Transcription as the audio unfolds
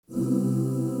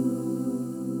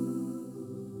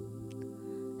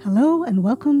Hello and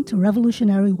welcome to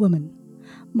Revolutionary Women.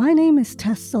 My name is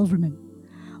Tess Silverman.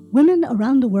 Women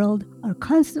around the world are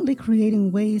constantly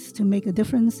creating ways to make a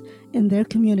difference in their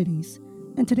communities,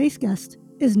 and today's guest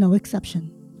is no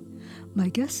exception. My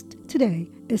guest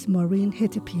today is Maureen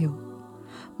Hitipeuw.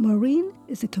 Maureen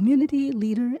is a community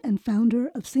leader and founder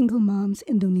of Single Moms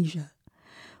Indonesia.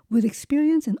 With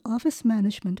experience in office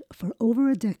management for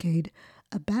over a decade,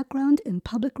 a background in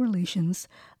public relations,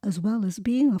 as well as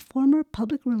being a former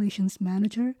public relations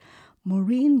manager,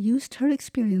 Maureen used her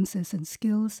experiences and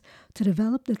skills to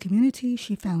develop the community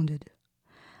she founded.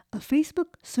 A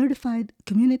Facebook certified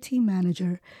community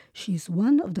manager, she's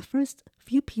one of the first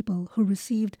few people who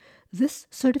received this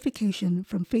certification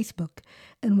from Facebook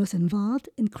and was involved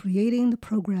in creating the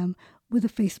program with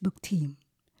the Facebook team.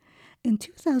 In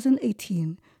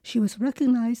 2018, she was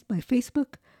recognized by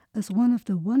Facebook as one of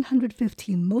the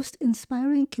 115 most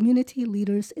inspiring community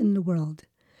leaders in the world.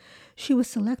 She was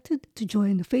selected to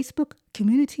join the Facebook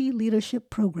Community Leadership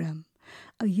Program,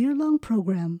 a year-long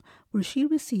program where she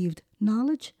received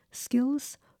knowledge,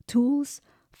 skills, tools,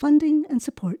 funding, and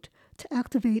support to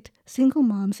activate Single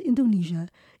Moms Indonesia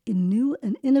in new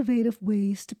and innovative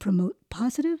ways to promote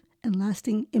positive and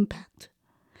lasting impact.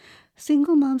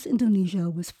 Single Moms Indonesia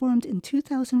was formed in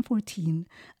 2014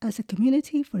 as a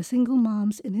community for single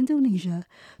moms in Indonesia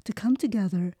to come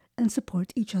together and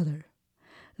support each other.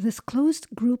 This closed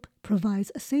group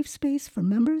provides a safe space for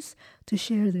members to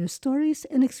share their stories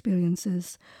and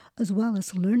experiences, as well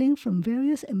as learning from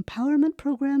various empowerment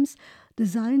programs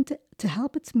designed to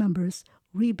help its members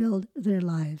rebuild their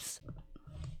lives.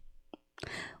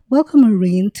 Welcome,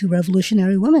 Maureen, to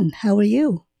Revolutionary Women. How are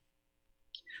you?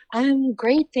 I'm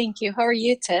great, thank you. How are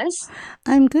you, Tess?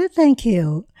 I'm good, thank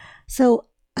you. So,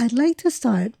 I'd like to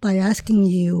start by asking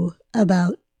you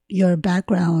about your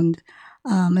background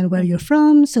and where you're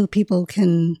from so people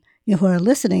can, who are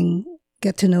listening,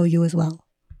 get to know you as well.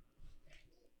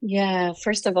 Yeah,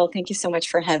 first of all, thank you so much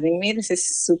for having me. This is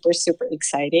super, super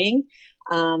exciting.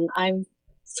 I'm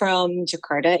from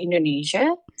Jakarta,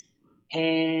 Indonesia,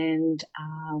 and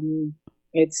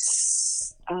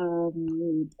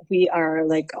we are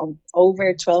like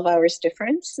over 12 hours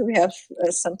difference. We have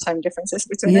some time differences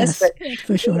between us, Yes, but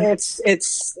for sure.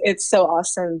 it's so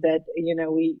awesome that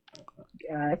we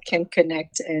can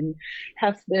connect and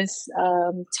have this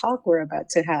talk we're about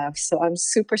to have. So I'm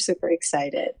super, super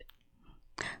excited.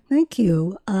 Thank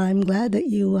you. I'm glad that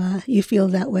you feel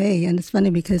that way, and it's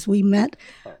funny because we met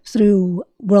through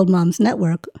World Moms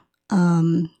Network.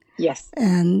 Yes.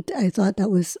 And I thought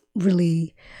that was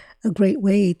really a great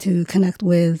way to connect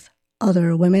with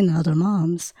other women and other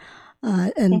moms.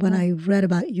 And when I read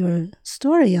about your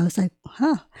story, I was like,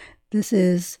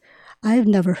 I've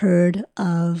never heard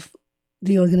of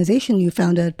the organization you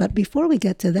founded. But before we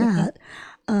get to that,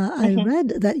 I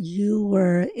read that you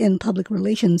were in public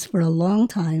relations for a long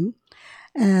time.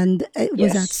 And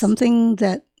was that Yes. something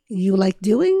that you like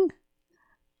doing?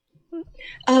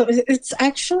 It's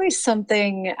actually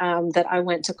something that I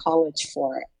went to college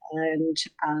for, and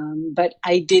but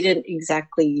I didn't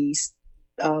exactly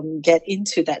get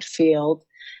into that field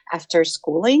after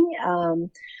schooling.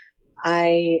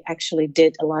 I actually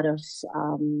did a lot of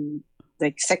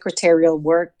like secretarial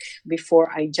work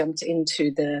before I jumped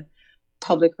into the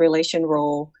public relation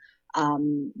role.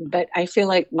 But I feel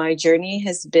like my journey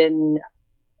has been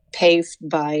paved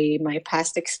by my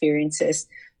past experiences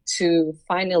to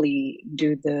finally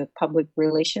do the public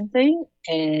relation thing.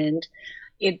 And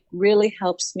it really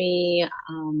helps me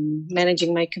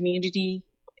managing my community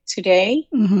today.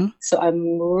 Mm-hmm. So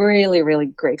I'm really, really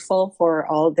grateful for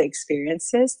all the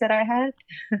experiences that I had.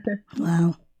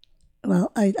 Wow.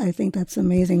 Well, I think that's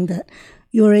amazing that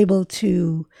you were able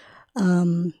to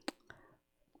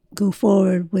go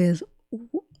forward with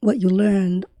what you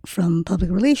learned from public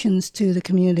relations to the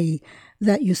community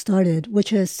that you started,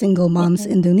 which is Single Moms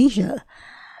Indonesia.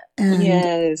 And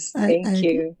Yes, thank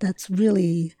you. that's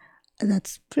pretty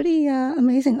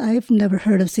amazing. I've never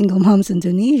heard of Single Moms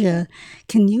Indonesia.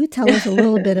 Can you tell us a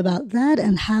little bit about that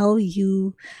and how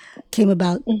you came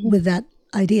about with that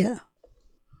idea?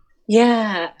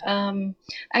 Yeah,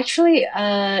 actually,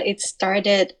 it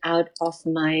started out of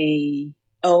my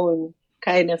own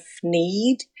kind of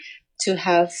need to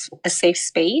have a safe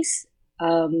space.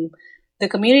 The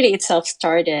community itself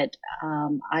started,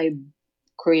 I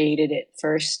created it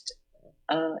first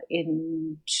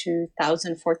in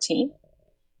 2014.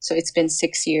 So it's been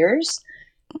 6 years.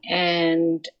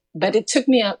 But it took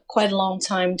me quite a long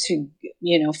time to,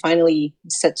 finally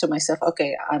said to myself,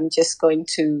 okay, I'm just going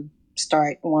to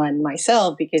start one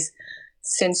myself, because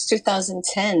since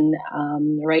 2010,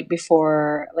 right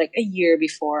before, like a year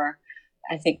before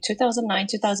I think 2009,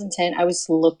 2010, I was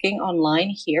looking online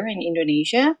here in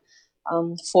Indonesia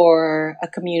for a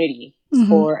community, Mm-hmm.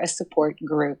 for a support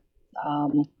group,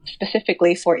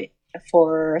 specifically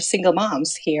for single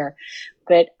moms here,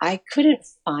 but I couldn't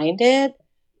find it.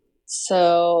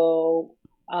 So,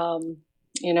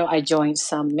 I joined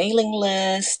some mailing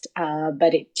list,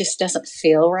 but it just doesn't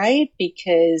feel right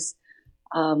because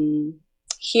um,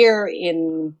 here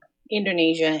in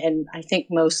Indonesia, and I think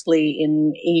mostly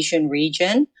in Asian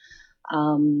region,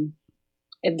 um,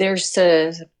 there's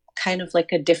a kind of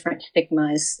like a different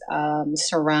stigmas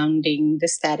surrounding the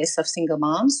status of single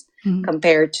moms Mm-hmm.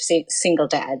 compared to say, single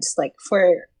dads. Like for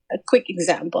a quick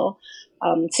example,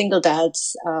 single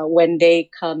dads, when they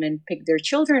come and pick their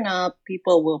children up,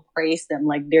 people will praise them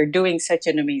like they're doing such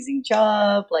an amazing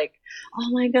job. Like, oh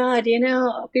my God,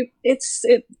 it's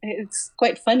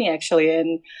quite funny actually.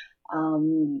 And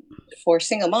um, for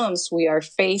single moms, we are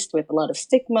faced with a lot of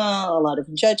stigma, a lot of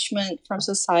judgment from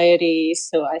society.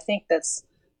 So I think that's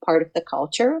part of the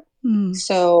culture. Mm.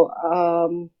 So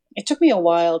it took me a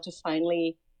while to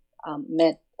finally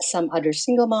met some other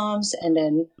single moms, and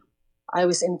then I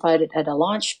was invited at a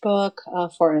launch book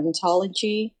for an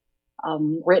anthology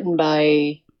written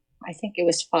by, I think it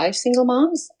was 5 single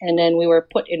moms, and then we were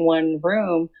put in one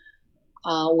room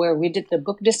where we did the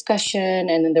book discussion,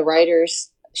 and then the writers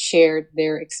shared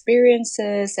their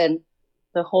experiences, and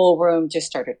the whole room just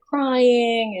started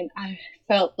crying, and I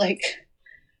felt like,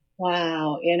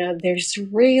 wow, there's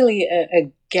really a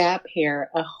gap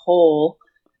here, a hole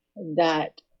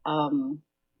that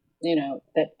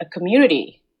that a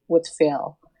community would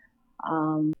fill.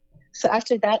 So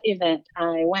after that event,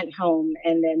 I went home,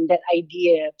 and then that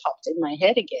idea popped in my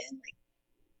head again.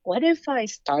 What if I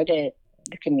started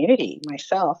the community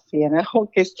myself,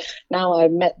 because now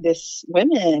I've met these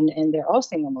women and they're all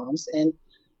single moms, and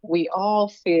we all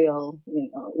feel,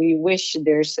 we wish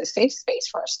there's a safe space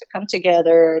for us to come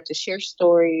together, to share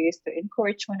stories, to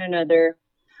encourage one another.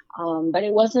 But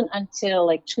it wasn't until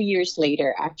like 2 years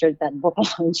later after that book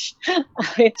launch,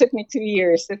 it took me 2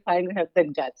 years to finally have the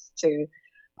guts to,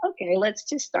 okay, let's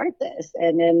just start this.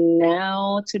 And then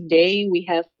now today we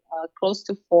have close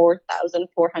to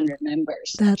 4,400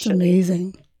 members, That's actually.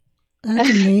 amazing. That's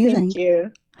Thank amazing.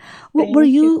 you. Were Thank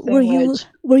you you so were you much.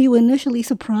 were you initially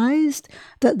surprised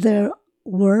that there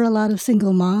were a lot of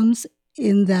single moms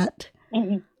in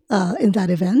Mhm. in that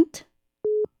event?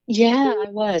 Yeah,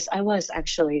 I was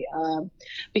actually,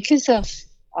 because of,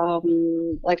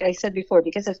 like I said before,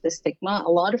 because of the stigma,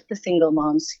 a lot of the single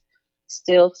moms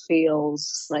still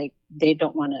feels like they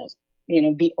don't want to,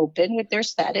 be open with their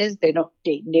status. They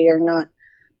are not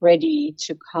ready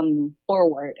to come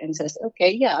forward and says,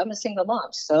 okay, yeah, I'm a single mom.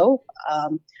 So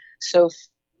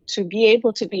to be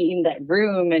able to be in that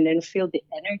room and then feel the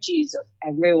energies of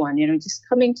everyone, just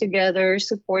coming together,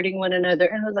 supporting one another,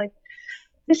 and I was like,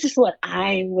 this is what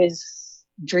I was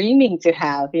dreaming to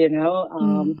have,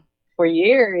 Mm. for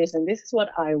years. And this is what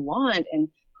I want. And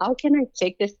how can I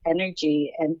take this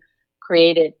energy and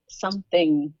create it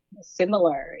something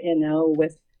similar,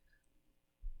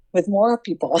 with more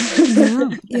people? Yeah,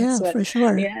 That's yeah, what, for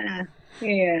sure. yeah,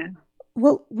 yeah.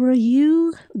 Well,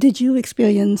 did you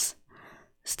experience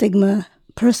stigma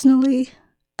personally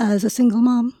as a single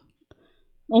mom?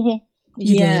 hmm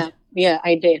You did. Yeah, yeah,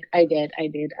 I did.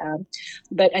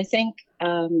 But I think,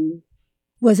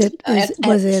 Was it is at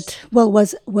was it well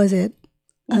was it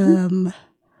mhm. um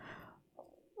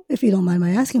if you don't mind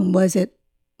my asking, was it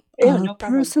Yeah, no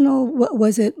problem. personal?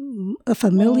 Was it a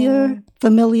Mm.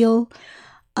 familial?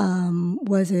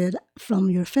 Was it from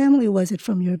your family? Was it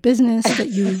from your business that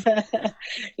you?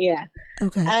 Yeah.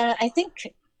 Okay. I think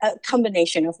a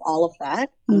combination of all of that.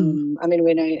 Mm. I mean,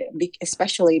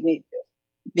 especially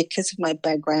because of my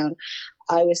background,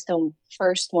 I was the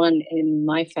first one in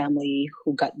my family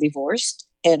who got divorced.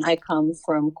 And I come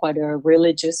from quite a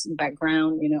religious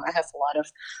background. I have a lot of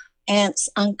aunts,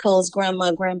 uncles,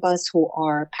 grandma, grandpas who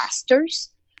are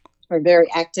pastors, who are very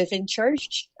active in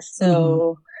church. Mm-hmm.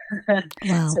 So,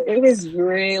 Wow. so it was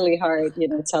really hard,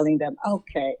 telling them,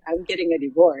 okay, I'm getting a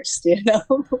divorce,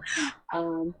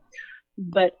 um,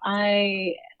 but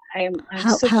I'm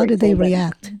so How did they grateful that.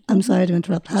 react? I'm sorry to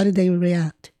interrupt. How did they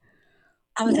react?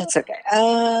 Oh, that's okay.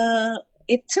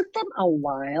 It took them a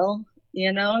while,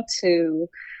 to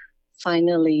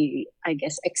finally, I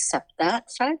guess, accept that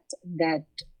fact that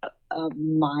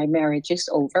my marriage is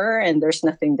over and there's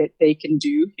nothing that they can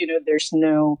do. There's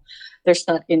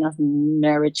not enough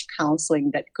marriage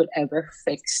counseling that could ever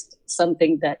fix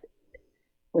something that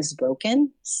was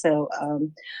broken. So,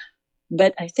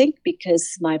 but I think because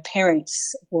my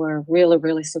parents were really,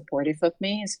 really supportive of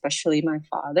me, especially my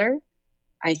father,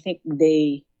 I think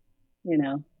they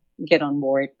get on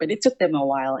board. But it took them a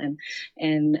while,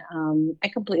 and I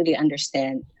completely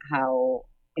understand how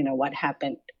what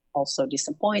happened also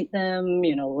disappoint them,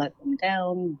 let them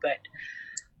down. But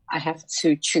I have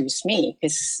to choose me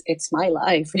because it's my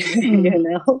life,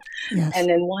 Mm, yes. And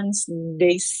then once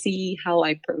they see how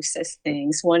I process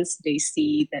things, once they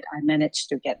see that I managed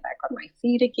to get back on my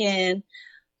feet again,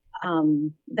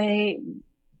 they,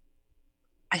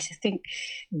 I think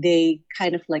they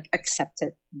kind of like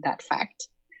accepted that fact,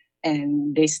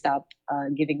 and they stopped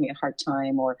giving me a hard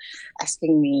time or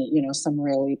asking me, some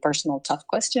really personal tough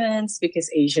questions,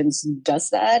 because Asians does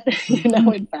that,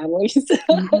 Hmm. in families.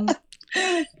 Hmm.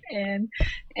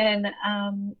 and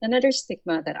another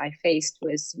stigma that I faced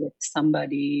was with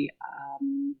somebody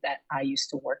that I used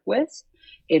to work with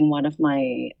in one of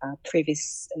my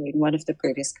in one of the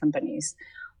previous companies.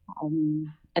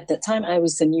 At that time, I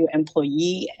was a new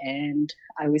employee and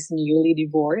I was newly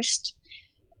divorced,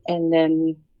 and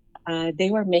then they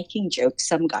were making jokes.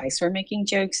 Some guys were making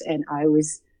jokes, and I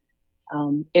was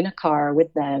in a car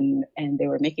with them, and they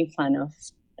were making fun of,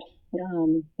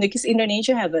 because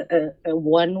Indonesia have a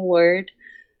one word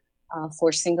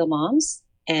for single moms,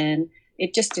 and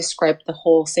it just described the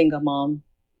whole single mom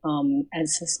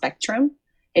as a spectrum.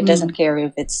 It Mm. doesn't care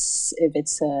if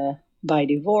it's by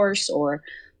divorce or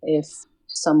if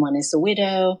someone is a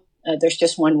widow. There's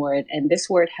just one word, and this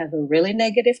word have a really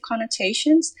negative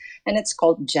connotations, and it's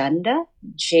called janda,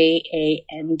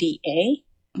 Janda,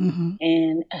 Hmm.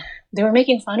 and they were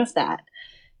making fun of that.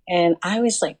 And I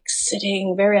was like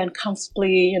sitting very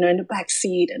uncomfortably, in the back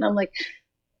seat, and I'm like,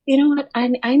 you know what?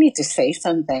 I need to say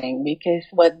something, because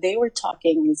what they were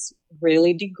talking is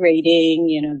really degrading.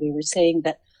 They were saying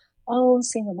that, oh,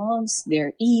 single moms,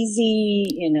 they're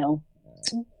easy,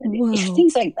 Wow.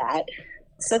 things like that.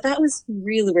 So that was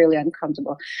really, really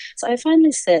uncomfortable. So I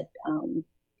finally said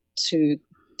to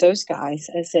those guys,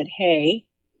 I said, hey,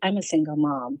 I'm a single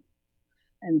mom.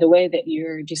 And the way that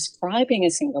you're describing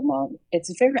a single mom,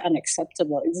 it's very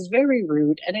unacceptable. It's very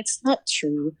rude, and it's not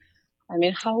true. I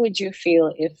mean, how would you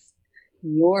feel if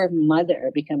your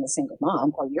mother become a single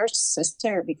mom or your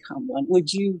sister become one?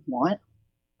 Would you want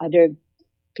other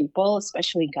people,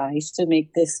 especially guys, to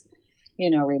make this,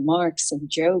 remarks and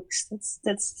jokes?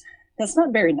 That's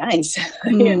not very nice,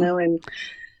 Mm.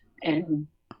 and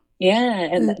yeah,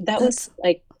 and that was That's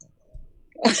like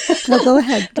no. Go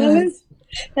ahead. Go that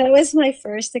ahead. was my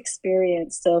first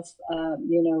experience of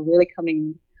really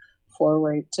coming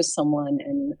forward to someone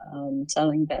and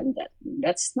telling them that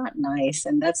that's not nice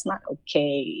and that's not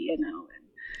okay,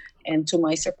 and to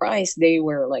my surprise, they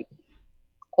were like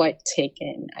quite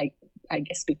taken. I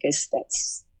guess because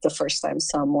that's the first time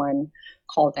someone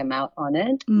called them out on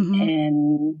it, Hmm.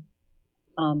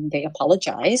 and they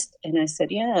apologized, and I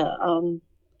said, yeah,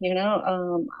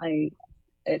 I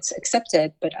it's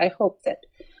accepted, but I hope that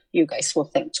you guys will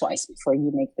think twice before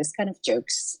you make this kind of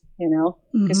jokes,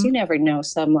 because Hmm. you never know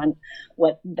someone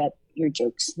what that your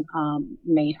jokes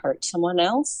may hurt someone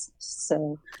else.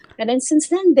 So, and then since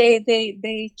then, they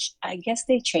I guess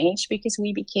they changed, because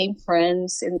we became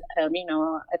friends in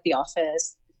at the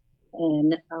office,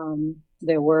 and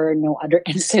there were no other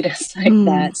incidents like Mm.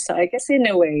 that. So I guess in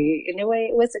a way, it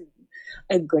was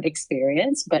a good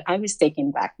experience, but I was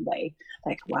taken back by,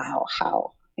 like, wow,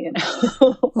 how,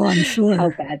 Oh, I'm how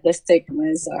sure. bad the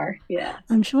stigmas are. Yeah.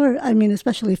 I'm sure. I mean,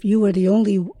 especially if you were the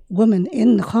only woman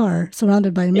in the car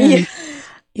surrounded by Yeah. men.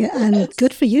 Yeah, and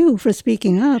good Yes. for you for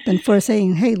speaking up and for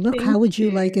saying, "Hey, look, how Thank would you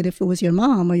like it you. if it was your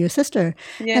mom or your sister?"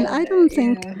 And Yeah. I don't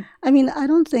think, Yeah. I mean, I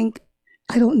don't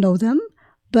know them,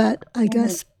 but I Mhm.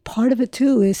 guess part of it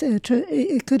too is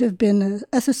it could have been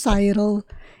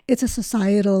it's a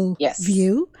societal Yes.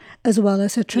 view as well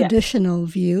as a Yeah. traditional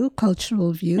view,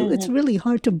 cultural view. It's Hmm. really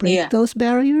hard to break Yeah. those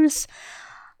barriers.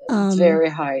 It's Um, very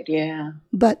hard. Yeah.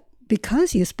 but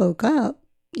because you spoke up,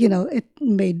 it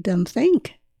made them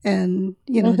think. And,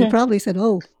 they Hmm. probably said,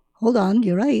 oh, hold on,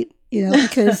 you're right.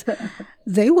 Because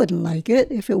they wouldn't like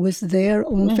it if it was their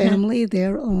own Hmm. family,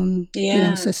 their own,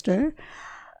 Yeah. sister.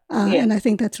 Yeah. And I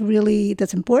think that's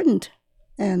important.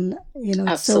 And,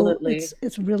 Absolutely.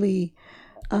 it's really,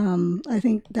 I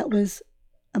think that was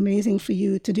amazing for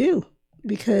you to do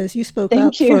because you spoke Thank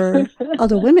up you. for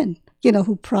other women,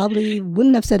 who probably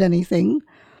wouldn't have said anything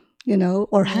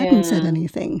or hadn't said Yeah.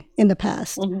 anything in the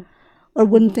past, Hmm. or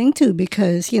wouldn't Hmm. think to,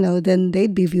 because, then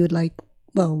they'd be viewed like,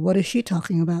 well, what is she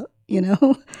talking about?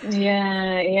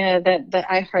 Yeah, yeah, that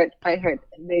I heard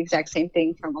the exact same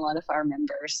thing from a lot of our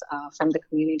members from the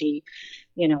community,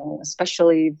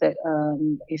 especially that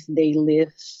if they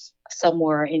live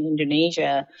somewhere in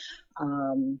Indonesia,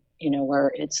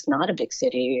 where it's not a big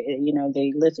city,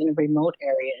 they live in remote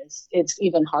areas. It's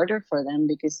even harder for them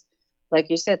because, like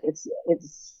you said, it's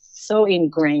so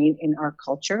ingrained in our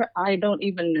culture. I don't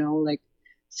even know, like,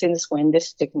 since when this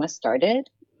stigma started.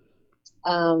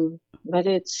 But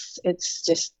it's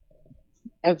just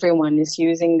everyone is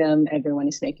using them. Everyone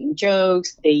is making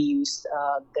jokes. They use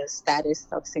the status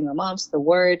of single moms, the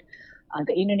word,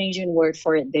 the Indonesian word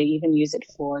for it. They even use it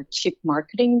for cheap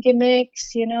marketing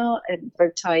gimmicks,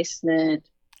 advertisement.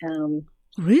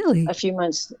 Really? A few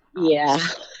months, yeah,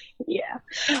 yeah.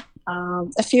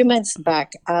 A few months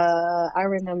back, I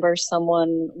remember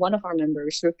one of our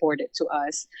members reported to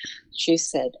us. She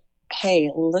said, "Hey,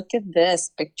 look at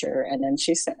this picture," and then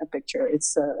she sent a picture.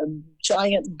 It's a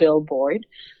giant billboard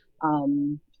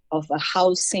of a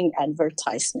housing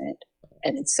advertisement,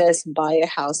 and it says, "Buy a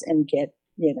house and get,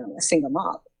 a single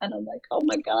mom." And I'm like, "Oh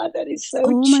my God, that is so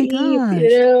Oh my cheap! gosh.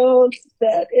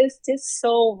 That is just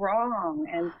so wrong."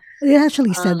 And It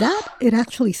actually said uh, that? It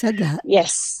actually said that.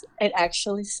 yes, it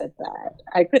actually said that.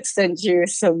 I could send you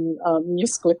some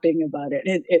news clipping about it.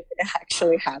 It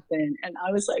actually happened, and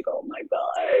I was like, "Oh my God!"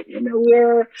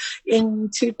 We're in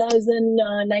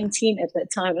 2019 at that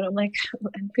time, and I'm like,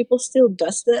 "And people still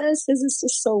does this? This is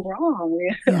just so wrong."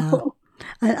 Yeah.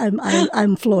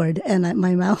 I'm floored, and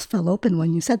my mouth fell open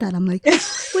when you said that. I'm like,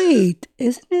 wait,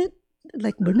 isn't it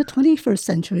like we're in the 21st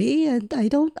century? And I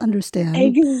don't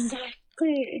understand.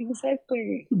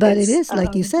 Exactly. But it is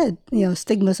like you said,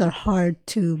 stigmas are hard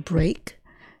to break,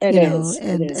 It is. It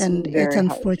is and it's very hard.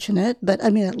 unfortunate. But I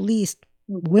mean, at least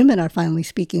women are finally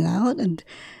speaking out, and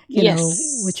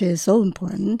Yes. which is so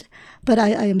important. But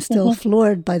I am still Mhm.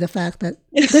 floored by the fact that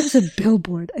there's a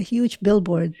billboard, a huge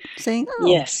billboard saying,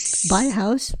 "Oh, buy a Yes.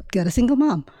 house, get a single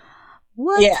mom." Yeah.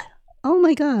 What? Oh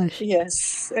my gosh!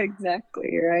 Yes,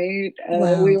 exactly, right?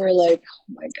 We Wow. were like,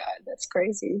 "Oh my God, that's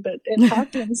crazy," but it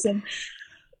happens, and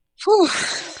whew.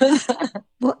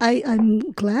 Well, I'm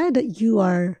glad that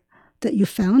you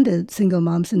founded Single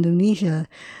Moms Indonesia.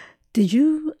 Did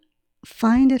you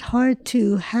find it hard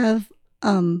to have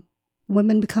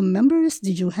women become members?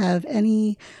 Did you have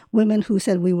any women who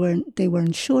said they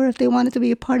weren't sure if they wanted to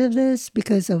be a part of this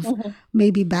because of Mhm.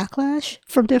 maybe backlash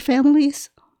from their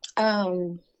families?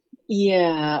 Um,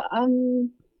 yeah,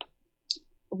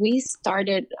 we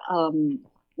started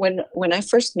when I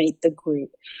first made the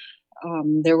group.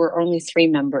 There were only 3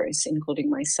 members, including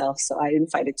myself. So I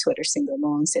invited 2 other single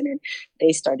moms, and then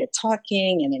they started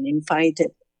talking, and then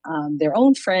invited their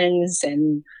own friends,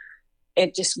 and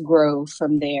it just grew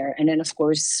from there. And then, of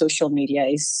course, social media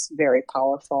is very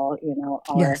powerful.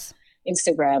 Our Yes.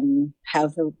 Instagram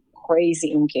have a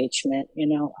crazy engagement.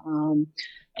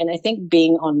 And I think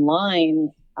being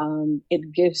online,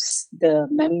 it gives the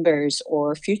members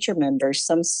or future members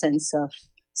some sense of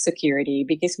security,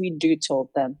 because we do told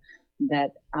them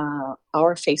that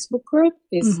our Facebook group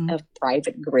is Hmm. a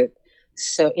private group.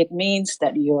 So it means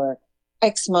that your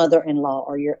ex-mother-in-law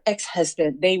or your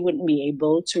ex-husband, they wouldn't be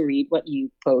able to read what you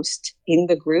post in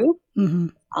the group, Hmm.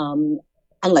 um,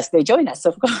 unless they join us,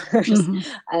 of course. Hmm.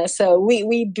 So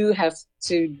we do have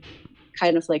to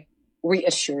kind of like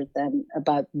reassure them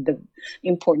about the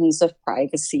importance of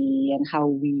privacy and how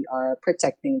we are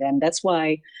protecting them. That's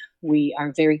why we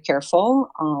are very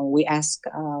careful. We ask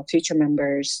future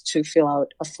members to fill out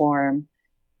a form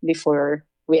before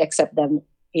we accept them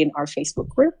in our Facebook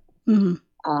group. Hmm.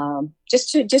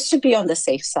 Just to be on the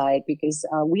safe side, because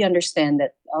we understand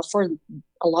that for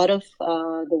a lot of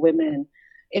the women,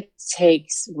 it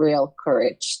takes real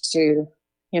courage to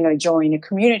join a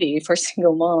community for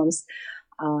single moms.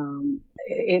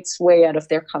 It's way out of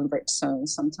their comfort zone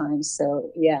sometimes.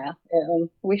 So yeah,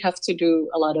 we have to do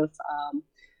a lot of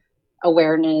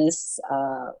awareness,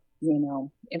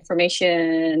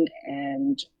 information,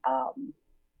 and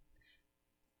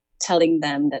telling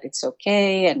them that it's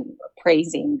okay, and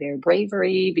praising their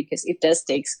bravery, because it does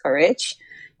take courage.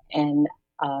 And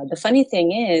the funny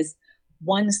thing is,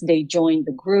 once they joined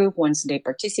the group, once they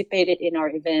participated in our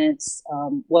events,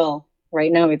 well,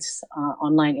 right now it's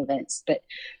online events, but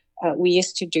we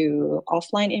used to do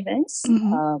offline events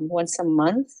Hmm. once a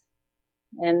month.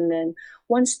 And then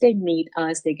once they meet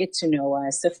us, they get to know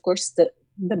us. Of course, the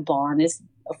bond is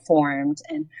formed,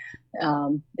 and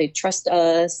they trust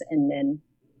us. And then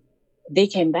they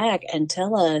came back and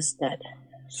tell us that,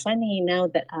 funny, now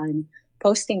that I'm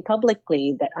posting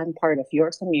publicly that I'm part of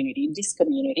your community, this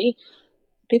community,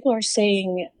 people are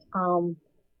saying,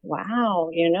 wow,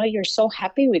 you're so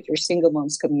happy with your single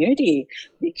moms community.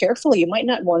 Be careful, you might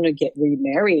not want to get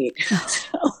remarried.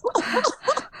 So,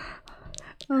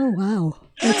 Oh, wow.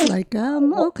 That's like,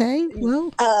 Well, okay,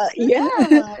 well, yeah.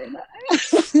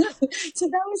 So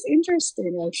that was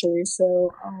interesting, actually.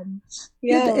 So,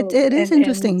 yeah, it is and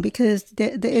interesting because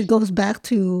it goes back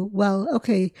to, well,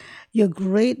 okay, you're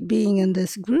great being in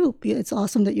this group. It's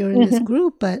awesome that you're in this mhm,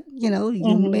 group, but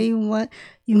mhm.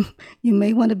 you you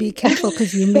may want to be careful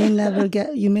because you may never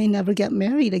get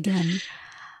married again.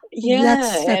 Yeah,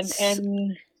 That's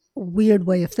and a weird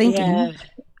way of yeah, thinking.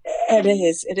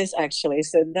 it is actually.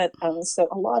 So that so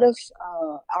a lot of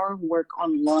our work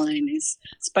online is,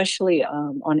 especially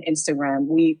on Instagram,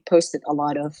 we posted a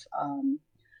lot of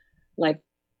like,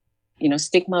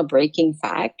 stigma breaking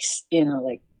facts.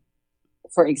 Like,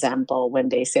 for example, when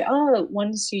they say, "Oh,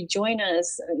 once you join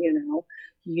us,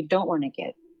 you don't want to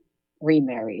get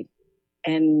remarried,"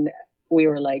 and we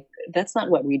were like, "That's not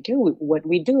what we do. What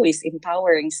we do is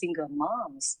empowering single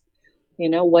moms.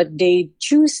 What they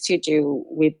choose to do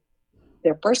with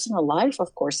their personal life,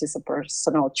 of course, is a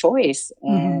personal choice,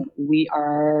 Hmm. and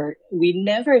we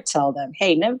never tell them,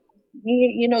 hey, never,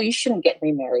 you shouldn't get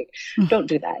remarried. Don't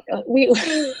do that. We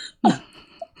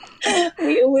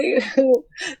we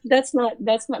that's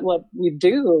not what we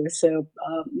do. So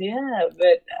yeah,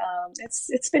 but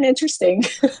it's been interesting.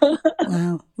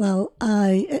 Wow. Well,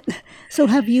 I so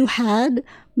have you had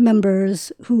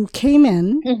members who came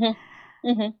in Hmm.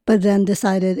 Hmm. but then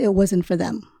decided it wasn't for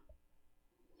them?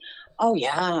 Oh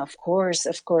yeah, of course,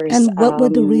 of course. And what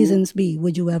would the reasons be?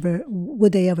 Would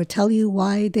they ever tell you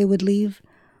why they would leave,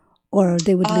 or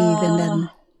they would leave and uh then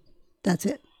that's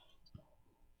it?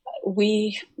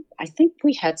 we I think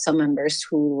we had some members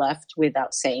who left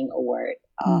without saying a word.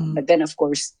 Mm. But then, of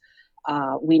course,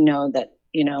 we know that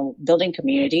building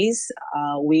communities,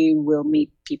 we will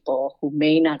meet people who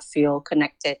may not feel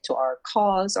connected to our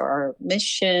cause or our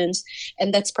missions,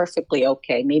 and that's perfectly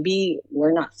okay. Maybe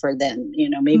we're not for them.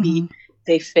 Hmm. Maybe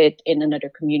they fit in another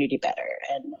community better,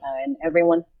 and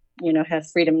everyone have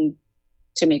freedom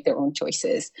to make their own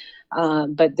choices.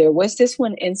 But there was this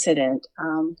one incident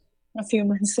a few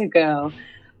months ago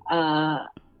uh,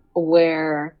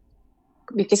 where,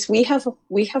 because we have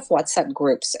WhatsApp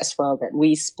groups as well that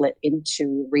we split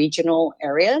into regional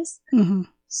areas. Hmm.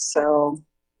 So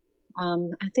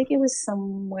I think it was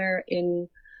somewhere in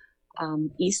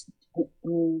East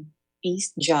mm,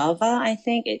 East Java. I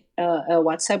think a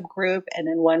WhatsApp group, and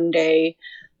then one day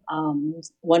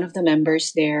one of the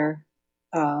members there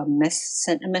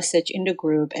sent a message in the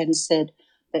group and said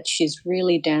that she's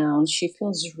really down. She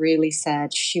feels really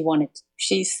sad.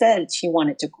 She said she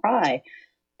wanted to cry.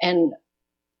 And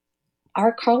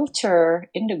our culture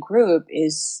in the group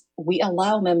is we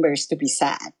allow members to be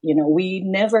sad. We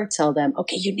never tell them,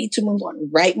 okay, you need to move on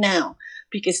right now,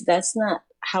 because that's not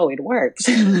how it works,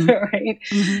 Hmm. right?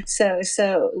 Hmm.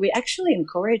 So we actually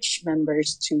encourage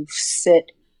members to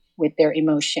sit with their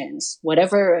emotions,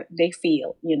 whatever they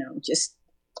feel, just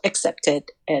accept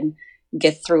it and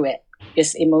get through it.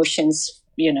 Because emotions,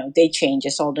 they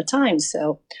changes all the time.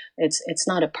 So it's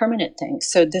not a permanent thing.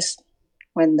 So this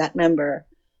when that member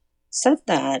said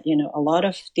that, a lot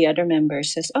of the other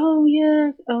members says, "Oh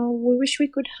yeah, we wish we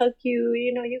could hug you.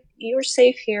 You're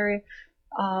safe here.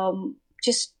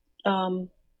 Just um,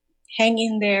 hang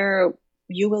in there.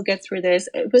 You will get through this."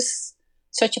 It was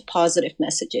such a positive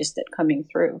messages that coming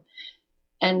through.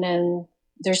 And then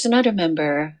there's another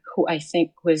member who I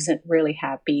think wasn't really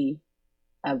happy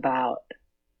about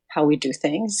how we do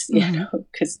things, Hmm.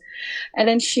 because and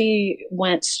then she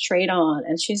went straight on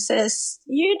and she says,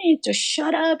 "You need to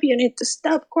shut up. You need to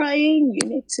stop crying. You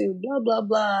need to blah, blah,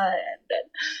 blah."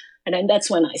 And then that's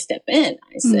when I step in.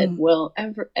 I said, Hmm. well,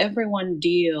 everyone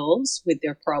deals with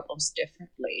their problems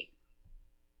differently.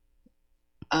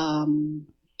 Um,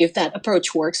 if that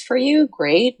approach works for you,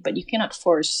 great, but you cannot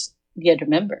force the other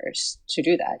members to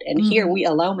do that. And here Hmm. we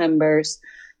allow members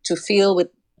to feel with,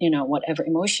 whatever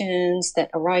emotions that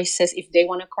arises. If they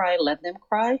want to cry, let them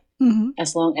cry, Hmm.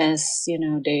 as long as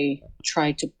they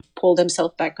try to pull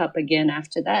themselves back up again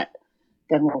after that,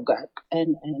 then we're good.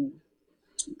 And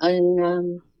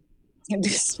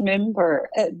this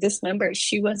member,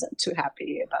 she wasn't too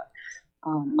happy about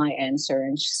my answer,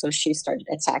 and so she started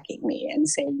attacking me and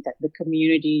saying that the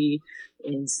community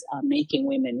is making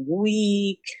women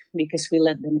weak because we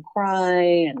let them cry,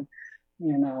 and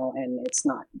it's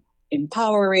not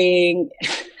empowering.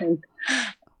 and,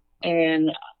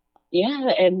 and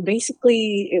yeah, and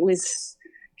basically it was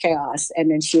chaos, and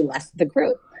then she left the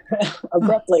group Oh,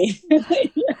 abruptly.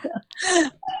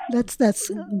 that's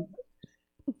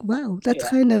wow. That's Yeah.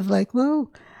 kind of like, well,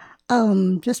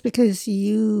 just because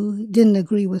you didn't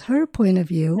agree with her point of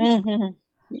view Hmm.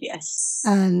 Yes,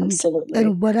 and absolutely.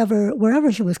 whatever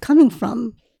wherever she was coming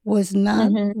from, was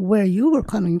not Mm-hmm. where you were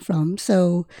coming from.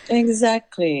 So,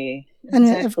 Exactly. and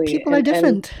if Exactly. people are And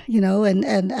different,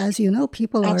 and as you know,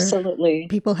 absolutely.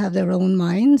 people have their own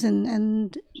minds,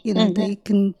 and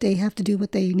Mm-hmm. they have to do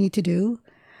what they need to do.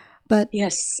 But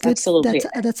Yes, good, absolutely.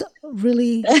 that's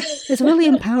really, it's really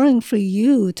empowering for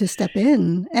you to step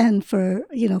in, and for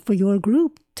for your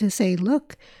group to say,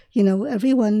 look,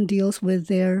 everyone deals with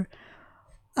their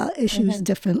issues Mm-hmm.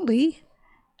 differently,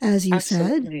 as you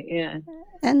said. Absolutely. Yeah.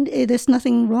 And there's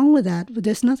nothing wrong with that.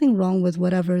 There's nothing wrong with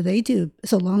whatever they do,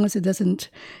 so long as it doesn't,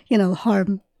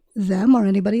 harm them or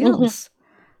anybody Mm-hmm. else.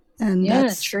 And Yeah,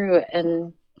 that's, true.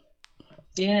 And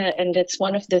yeah, and it's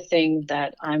one of the things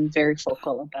that I'm very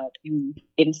vocal about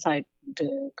inside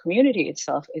the community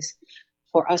itself is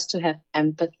for us to have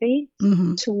empathy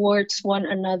mm-hmm, towards one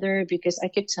another, because I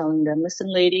keep telling them, listen,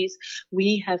 ladies,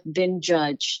 we have been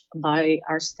judged by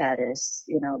our status,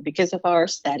 because of our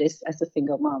status as a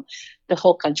single mom. The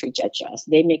whole country judge us.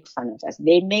 They make fun of us.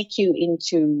 They make you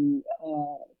into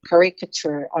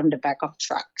caricature on the back of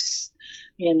trucks,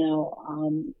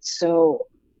 so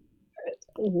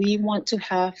we want to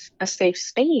have a safe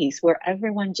space where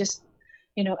everyone just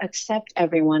accept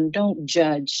everyone, don't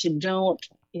judge, don't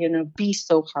be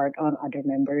so hard on other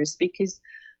members, because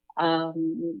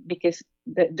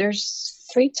there's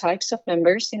three types of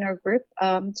members in our group.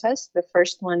 Tess, the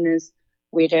first one is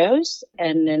widows,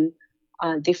 and then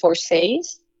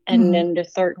divorcees, and mm-hmm, then the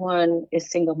third one is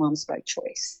single moms by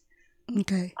choice.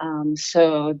 okay,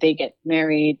 So they get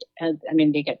married, and I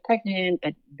mean they get pregnant,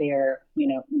 but they're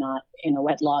not in a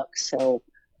wedlock. So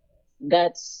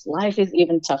that's life is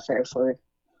even tougher for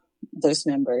those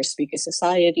members because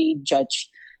society judge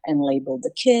and label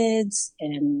the kids,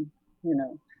 and you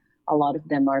know a lot of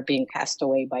them are being cast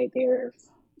away by their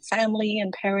family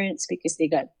and parents because they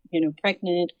got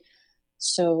pregnant.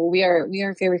 So we are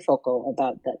very vocal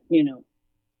about that.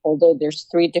 Although there's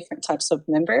three different types of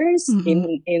members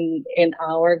mm-hmm, in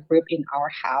our group, in our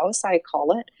house, I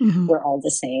call it, mm-hmm. we're all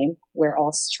the same. We're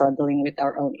all struggling with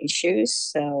our own issues.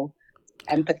 So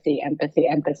empathy, empathy,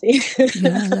 empathy.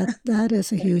 Yeah, that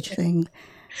is a huge thing.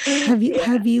 Yeah.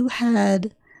 Have you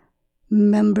had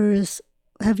members?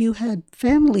 Have you had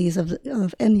families of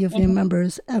any of your Hmm.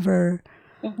 members ever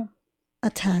Hmm.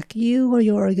 attack you or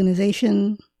your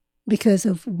organization because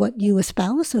of what you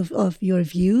espouse, of your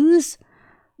views?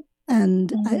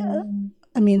 And Mm,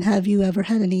 I mean, have you ever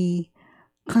had any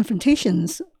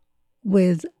confrontations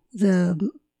with the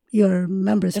your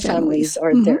members' the families families?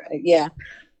 are Mm-hmm. there. Yeah.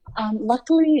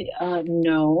 Luckily,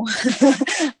 no.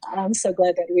 I'm so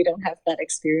glad that we don't have that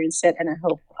experience yet, and I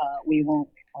hope we won't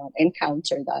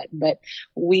encounter that. But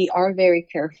we are very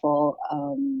careful,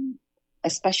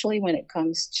 especially when it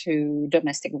comes to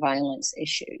domestic violence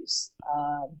issues,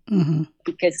 Mm-hmm.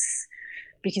 because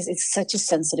it's such a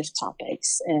sensitive topic,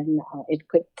 and it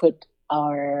could put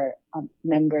our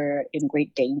member in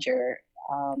great danger.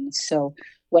 So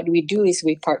what we do is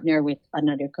we partner with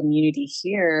another community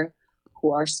here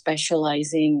who are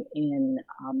specializing in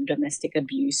domestic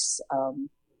abuse.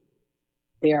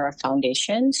 They are a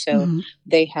foundation, so Mm-hmm.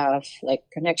 they have like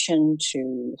connection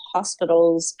to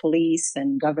hospitals, police,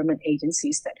 and government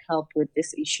agencies that help with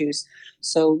these issues.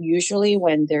 So usually,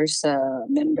 when there's a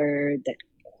member that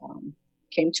um,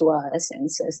 came to us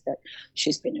and says that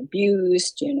she's been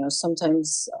abused,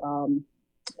 sometimes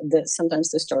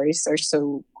the stories are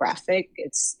so graphic.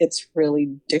 It's really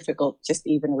difficult just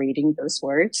even reading those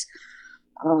words.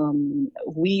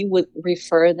 We would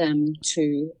refer them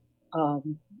to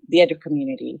the other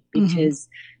community Mm-hmm. because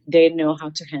they know how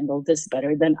to handle this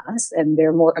better than us, and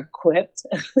they're more equipped.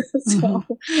 Mm-hmm.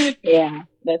 So, yeah,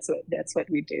 that's what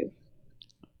we do.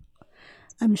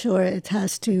 I'm sure it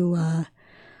has to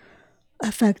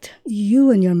affect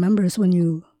you and your members when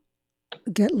you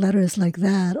get letters like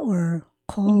that or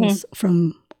Hmm. calls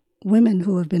from women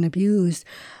who have been abused.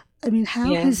 I mean,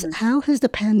 Yeah. how has the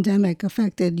pandemic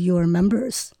affected your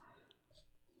members?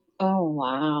 Oh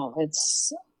wow.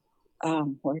 It's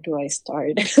where do I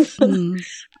start? Mm,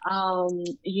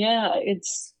 Yeah,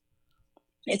 it's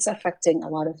affecting a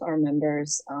lot of our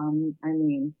members. I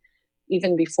mean,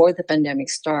 even before the pandemic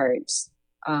starts,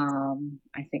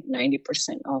 I think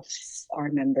 90% of our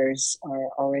members are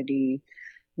already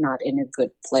not in a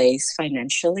good place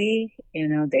financially.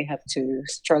 They have to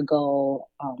struggle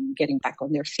getting back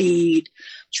on their feet,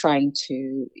 trying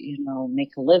to,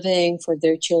 make a living for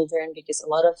their children, because a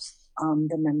lot of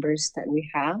the members that we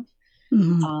have,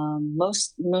 mm,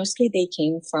 mostly they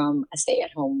came from a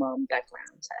stay-at-home mom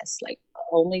background. As like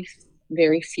only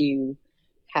very few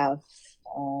have,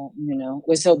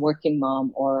 was a working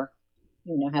mom, or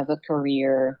have a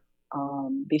career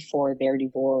before their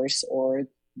divorce, or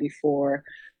before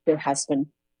their husband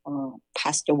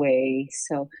passed away.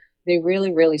 So they're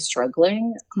really, really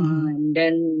struggling. And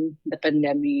then the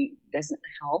pandemic doesn't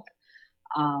help.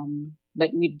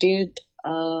 But we did,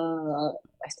 I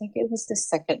think it was the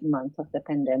second month of the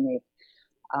pandemic,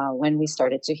 when we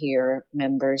started to hear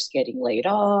members getting laid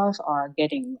off or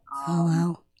getting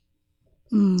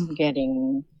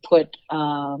getting put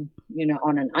on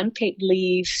an unpaid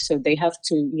leave, so they have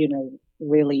to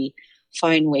really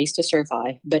find ways to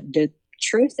survive. But the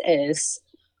truth is,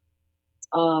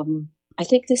 I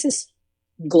think this is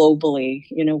globally,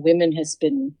 women has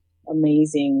been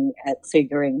amazing at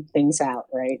figuring things out,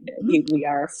 right? We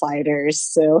are fighters,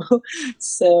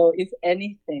 so if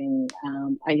anything,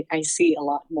 I see a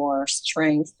lot more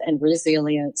strength and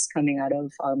resilience coming out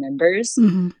of our members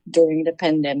during the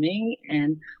pandemic,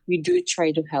 and we do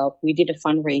try to help. We did a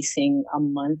fundraising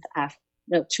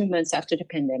 2 months after the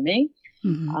pandemic.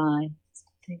 I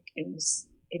think it was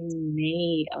in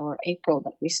May or April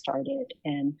that we started,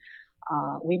 and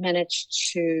we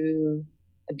managed to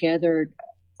gather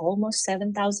almost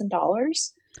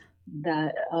 $7,000.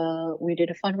 That we did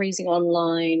a fundraising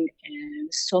online,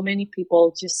 and so many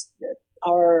people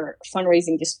our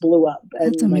fundraising just blew up.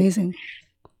 That's amazing.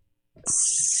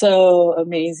 So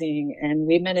amazing. And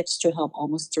we managed to help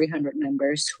almost 300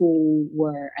 members who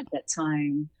were at that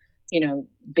time,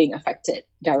 being affected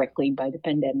directly by the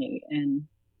pandemic.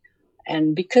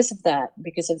 And because of that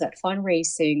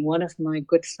fundraising, one of my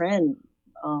good friends,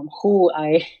 who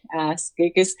I asked,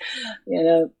 because,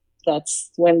 that's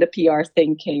when the PR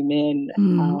thing came in.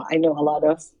 I know a lot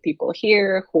of people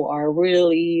here who are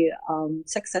really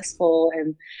successful,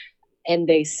 and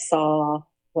they saw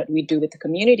what we do with the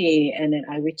community. And then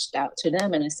I reached out to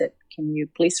them and I said, can you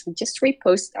please just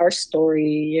repost our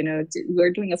story?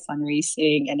 We're doing a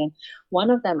fundraising. And then one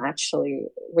of them actually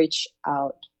reached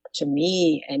out to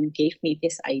me and gave me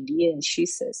this idea. And she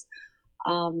says,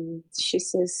 I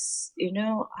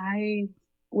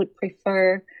would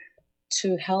prefer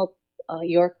to help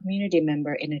your community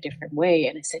member in a different way.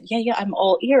 And I said, yeah, I'm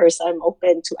all ears. I'm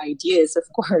open to ideas, of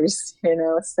course,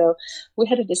 So we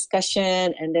had a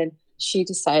discussion, and then she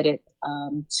decided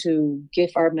to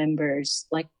give our members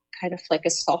kind of like a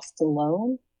soft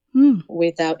loan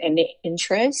without any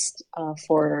interest.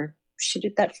 She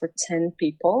did that for 10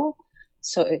 people.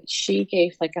 So she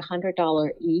gave like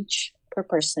 $100 each per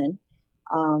person.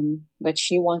 But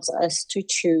she wants us to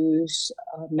choose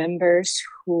members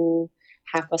who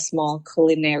have a small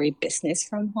culinary business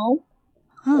from home,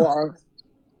 or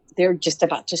they're just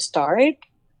about to start.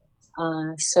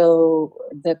 So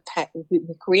we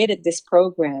created this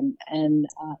program, and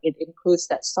it includes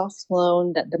that soft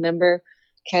loan that the member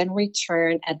can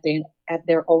return at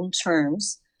their own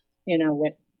terms,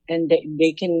 and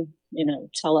they can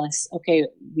tell us, okay,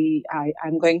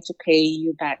 I'm going to pay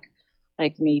you back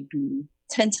like maybe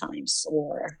 10 times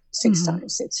or 6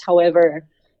 times. It's however,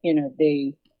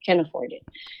 they can afford it.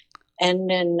 And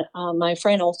then my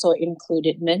friend also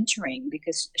included mentoring,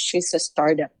 because she's a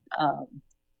startup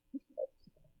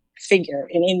figure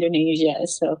in Indonesia.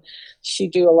 So she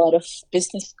do a lot of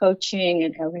business coaching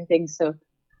and everything. So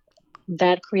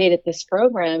that created this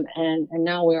program, and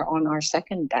now we're on our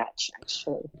second batch,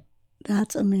 actually.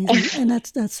 That's amazing. And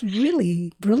that's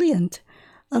really brilliant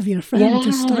of your friend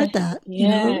to start that,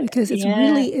 because it's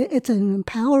really, it's an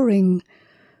empowering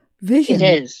vision.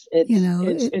 It is.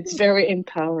 It's very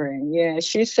empowering. Yeah.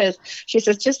 She says,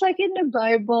 just like in the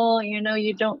Bible, you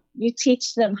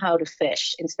teach them how to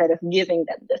fish instead of giving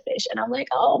them the fish. And I'm like,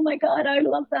 oh my God, I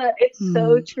love that. It's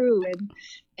so true.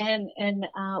 And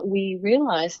we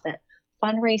realized that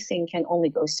fundraising can only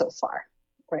go so far,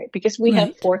 right? Because we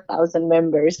have 4,000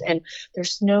 members, and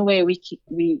there's no way we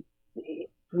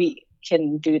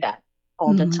can do that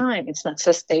all the time. It's not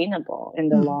sustainable in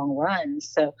the long run.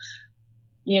 So,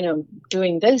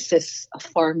 doing this is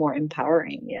far more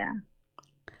empowering. Yeah.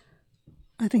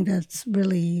 I think that's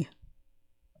really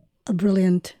a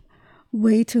brilliant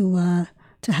way to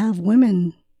have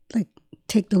women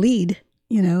take the lead,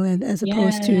 and as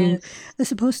opposed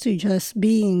to just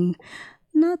being,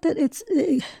 not that it's,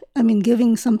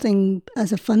 giving something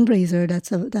as a fundraiser,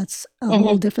 that's a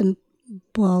whole different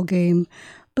ball game.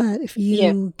 But if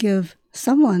you give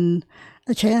someone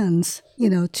a chance,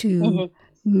 to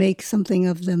make something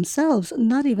of themselves,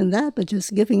 not even that, but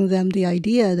just giving them the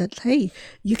idea that, hey,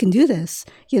 you can do this,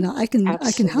 I can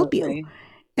help you.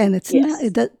 And it's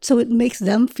so it makes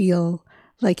them feel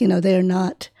like, they're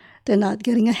not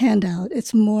getting a handout.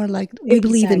 It's more like, we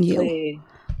believe in you.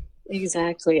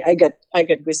 Exactly. I got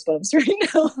goosebumps right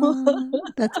now.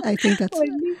 I think that's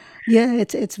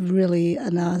it's really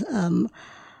a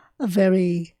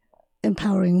very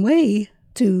empowering way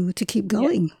to keep Yeah.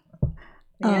 going.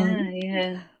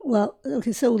 Yeah. Well,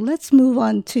 okay, so let's move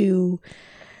on to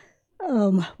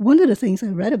one of the things I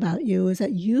read about you is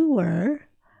that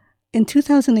in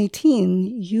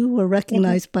 2018, you were Mhm.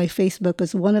 recognized by Facebook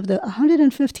as one of the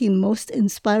 115 most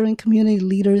inspiring community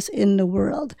leaders in the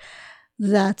world.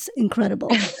 That's incredible.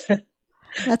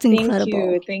 That's Thank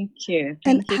incredible. you. Thank you.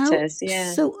 And Thank you, Tess.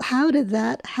 Yeah. how did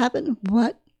that happen?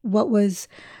 What was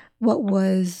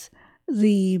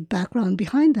the background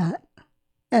behind that?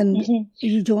 And Mhm.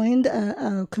 you joined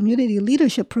a community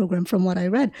leadership program from what I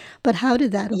read. But how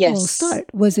did that all Yes.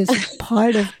 start? Was this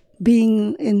part of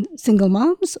being in single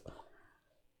moms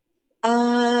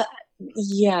Uh,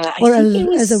 yeah, or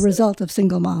as a result of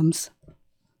single moms?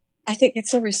 I think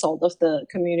it's a result of the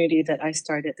community that I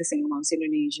started, the Single Moms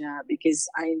Indonesia, because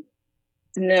I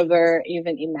never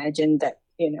even imagined that,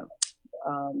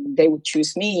 they would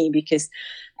choose me because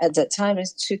at that time,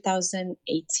 it's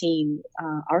 2018,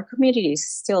 our community is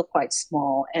still quite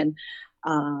small. And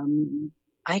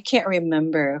I can't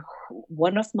remember,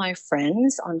 one of my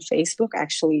friends on Facebook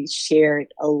actually shared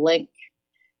a link,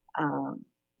 um,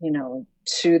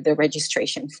 to the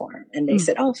registration form. And they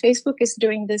said, oh, Facebook is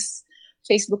doing this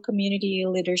Facebook community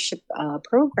leadership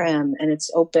program, and it's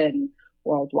open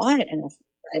worldwide. And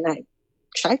I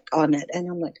checked on it, and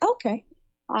I'm like, okay.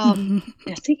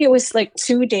 I think it was like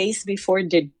 2 days before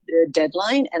the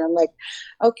deadline, and I'm like,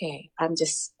 okay, I'm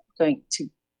just going to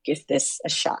give this a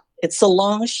shot. It's a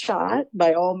long shot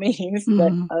by all means,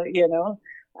 but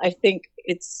I think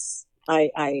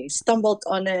I stumbled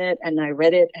on it and I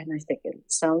read it, and I think it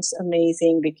sounds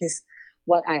amazing because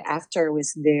what I after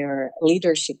was their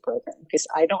leadership program, because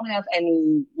I don't have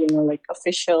any like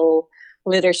official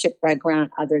leadership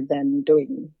background other than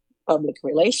doing public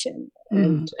relation.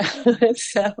 And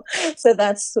so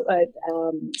that's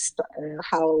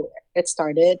how it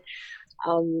started.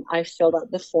 I filled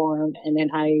out the form, and then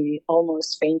I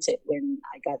almost fainted when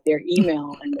I got their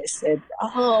email and they said,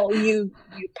 "Oh, you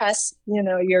passed.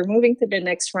 You're moving to the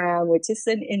next round, which is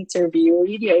an interview,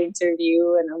 video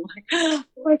interview." And I'm like, "Oh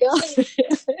my god!"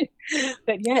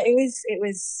 But yeah, it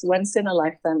was once in a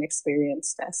lifetime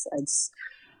experience. That's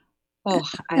oh,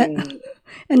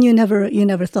 And you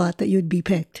never thought that you'd be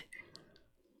picked.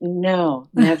 no,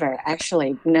 never.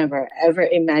 Actually, never ever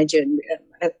imagined.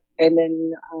 And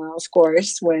then, of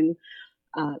course, when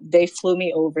they flew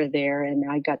me over there, and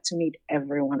I got to meet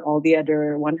everyone, all the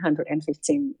other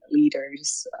 115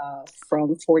 leaders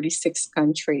from 46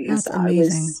 countries. That's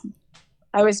amazing.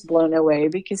 I was blown away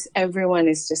because everyone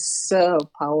is just so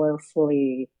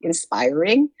powerfully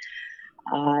inspiring.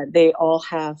 They all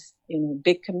have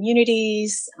big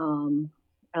communities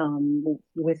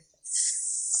with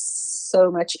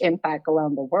so much impact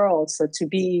around the world. So to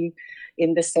be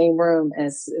in the same room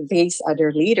as these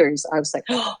other leaders, I was like,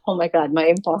 oh my God, my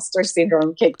imposter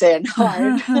syndrome kicked in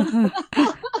hard.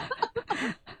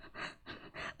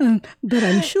 But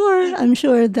I'm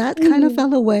sure that kind of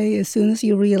fell away as soon as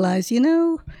you realize,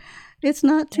 it's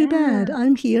not too bad. Yeah.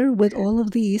 I'm here with all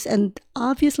of these, and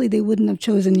obviously they wouldn't have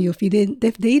chosen you if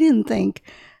they didn't think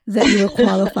that you were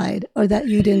qualified or that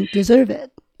you didn't deserve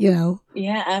it. Yeah,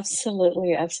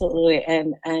 absolutely, absolutely.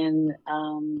 And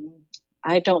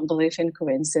I don't believe in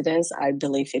coincidence. I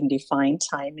believe in divine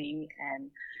timing, and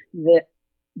the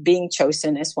being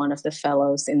chosen as one of the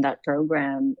fellows in that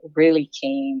program really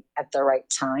came at the right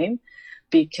time,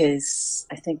 because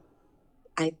I think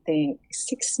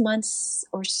 6 months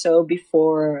or so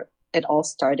before it all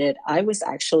started, I was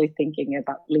actually thinking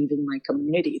about leaving my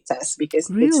community test, because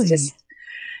it's Really? just,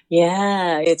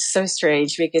 yeah, it's so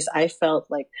strange because I felt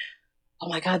like, oh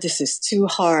my God, this is too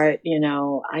hard.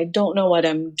 I don't know what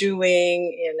I'm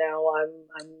doing.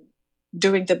 I'm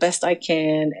doing the best I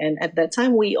can. And at that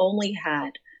time, we only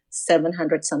had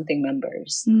 700 something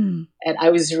members, and I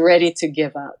was ready to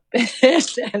give up.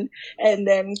 and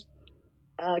then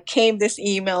came this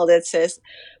email that says,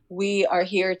 we are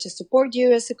here to support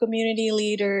you as a community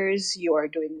leaders. You are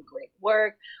doing great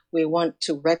work. We want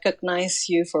to recognize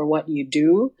you for what you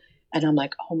do. And I'm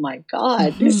like, oh my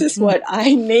God, this is what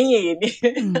I need.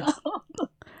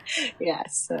 Yeah,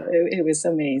 so it was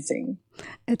amazing.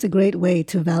 It's a great way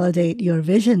to validate your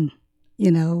vision,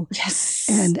 Yes.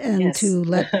 and Yes. to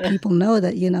let people know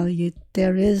that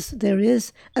there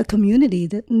is a community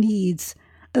that needs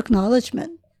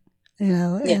acknowledgement,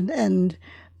 Yeah. and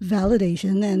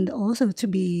validation, and also to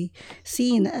be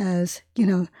seen as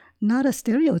not a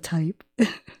stereotype.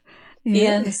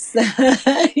 Yeah, Yes.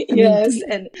 I mean, Yes.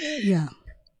 And yeah.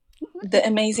 the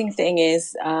amazing thing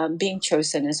is, being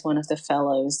chosen as one of the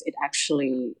fellows, it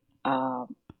actually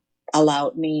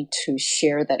allowed me to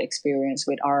share that experience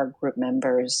with our group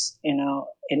members, in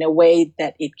a way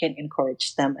that it can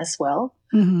encourage them as well.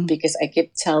 Mm-hmm. Because I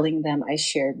keep telling them, I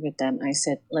shared with them, I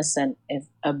said, listen, if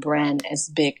a brand as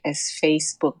big as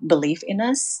Facebook believe in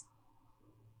us,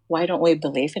 why don't we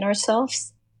believe in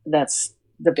ourselves? That's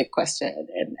the big question.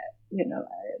 And,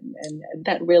 and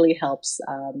that really helps,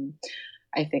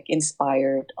 I think,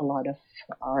 inspired a lot of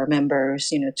our members,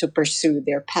 to pursue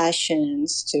their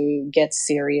passions, to get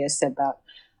serious about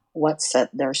what set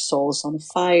their souls on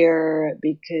fire.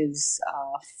 Because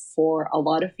for a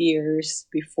lot of years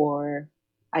before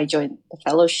I joined the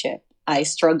fellowship, I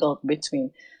struggled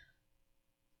between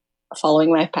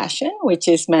following my passion, which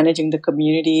is managing the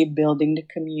community, building the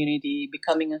community,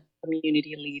 becoming a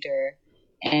community leader,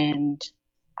 and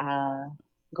uh,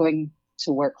 going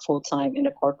to work full time in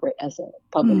a corporate as a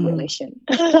public Mm. relation.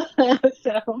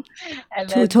 So, and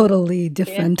Two then totally yeah,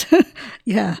 different,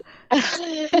 yeah,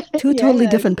 two totally yeah.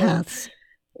 different So paths.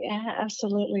 yeah,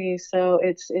 absolutely. So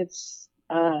it's.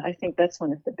 I think that's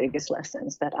one of the biggest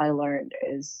lessons that I learned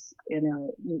is,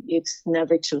 it's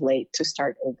never too late to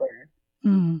start over,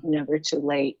 Mm. never too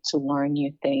late to learn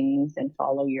new things and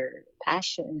follow your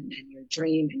passion and your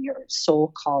dream and your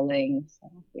soul calling. So,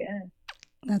 yeah.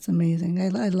 That's amazing.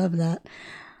 I love that,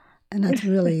 and that's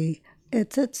really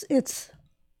it's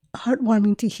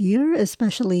heartwarming to hear,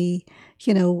 especially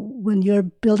when you're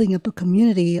building up a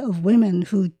community of women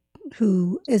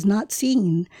who is not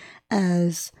seen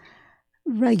as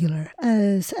regular,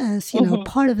 as Mm-hmm.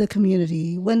 part of the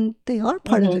community. When they are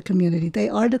part of Mm-hmm. the community, they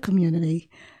are the community,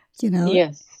 you know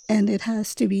Yes. and it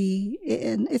has to be,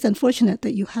 and it's unfortunate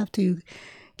that you have to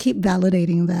keep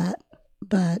validating that,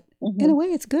 but in Mm-hmm. a way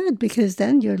it's good, because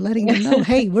then you're letting them know,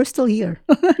 hey, we're still here.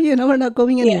 We're not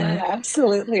going Yeah, anywhere.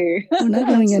 absolutely. We're not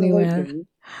going anywhere.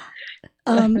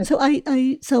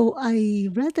 Absolutely. So I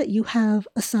read that you have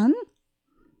a son,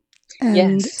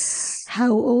 and Yes.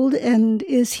 how old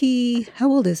is he?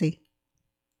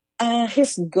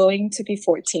 He's going to be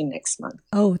 14 next month.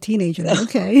 Oh, So, teenager.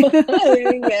 Okay.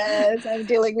 yes, I'm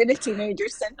dealing with a teenager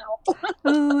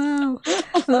Oh, wow.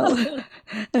 Well, somehow.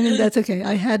 I mean, that's okay.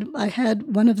 I had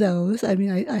one of those. I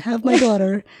mean, I have my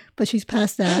daughter, but she's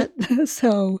past that.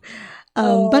 So,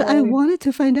 but I Oh, wanted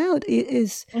to find out,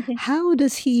 is mhm, how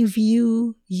does he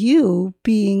view you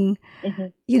being,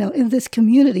 mhm, in this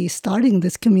community, starting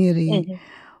this community? mhm,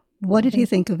 What did he mhm.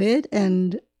 think of it?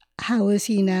 And how is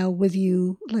he now with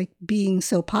you, like being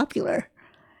so popular,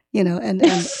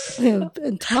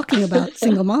 and talking about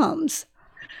single moms?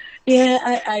 Yeah,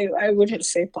 I wouldn't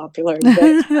say popular,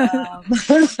 but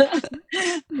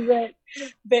but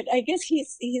but I guess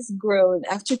he's grown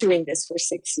after doing this for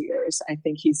 6 years. I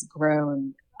think he's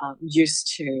grown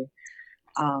used to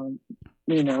um,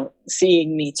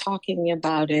 seeing me talking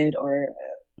about it, or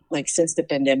like since the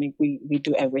pandemic, we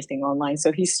do everything online.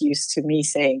 So he's used to me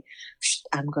saying,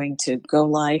 I'm going to go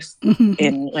live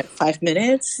in like 5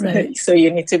 minutes. Right. So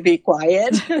you need to be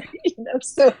quiet.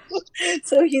 So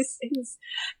he's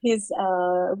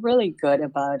really good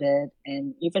about it.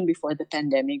 And even before the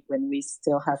pandemic, when we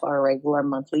still have our regular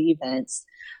monthly events,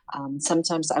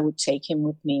 sometimes I would take him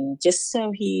with me just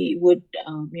so he would,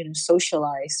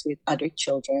 socialize with other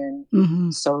children. Hmm.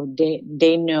 So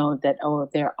they know that, oh,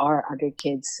 there are other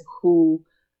kids who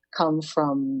come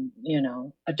from,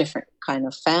 a different kind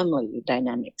of family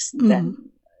dynamics Hmm.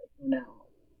 you know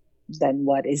than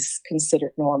what is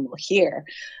considered normal here.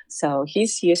 So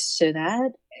he's used to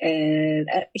that. And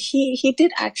he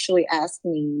did actually ask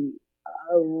me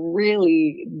a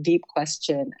really deep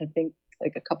question, I think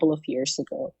like a couple of years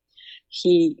ago.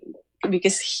 He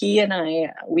Because he and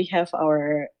I, we have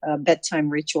our bedtime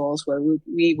rituals where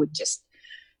we would just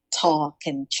talk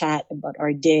and chat about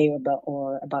our day,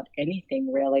 or about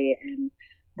anything really. And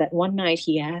that one night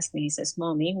he asked me, he says,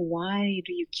 Mommy, why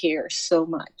do you care so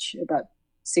much about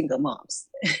single moms?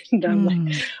 And I'm like,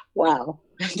 Mm. wow,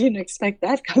 I didn't expect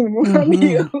that coming from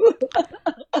you.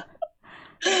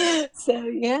 Hmm. So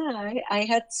yeah, I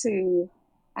had to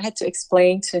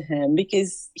explain to him,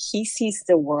 because he sees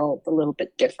the world a little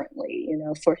bit differently.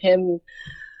 For him,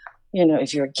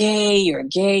 if you're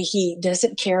gay. He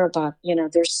doesn't care about,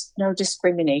 there's no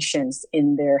discriminations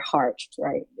in their heart,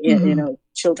 right? Hmm.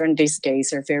 Children these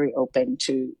days are very open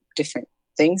to different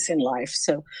things in life.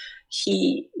 So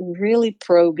he really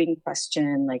probing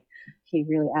question, like he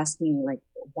really asked me, like,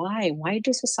 why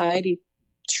does society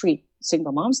treat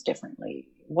single moms differently?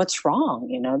 What's wrong?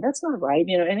 That's not right.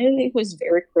 And it was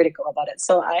very critical about it.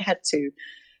 So I had to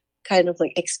kind of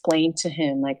like explain to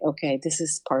him, like, okay, this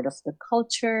is part of the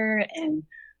culture. And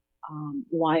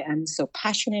why I'm so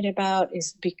passionate about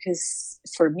is because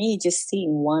for me, just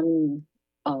seeing one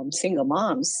single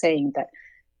moms saying that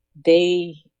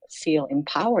they feel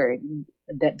empowered,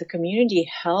 that the community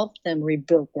helped them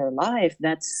rebuild their life.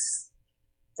 That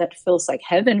feels like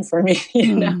heaven for me,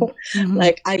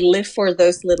 Like I live for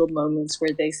those little moments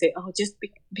where they say, oh, just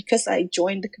because I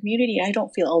joined the community, I don't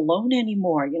feel alone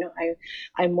anymore.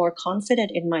 I'm more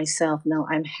confident in myself now.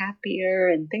 I'm happier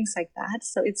and things like that.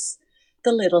 So it's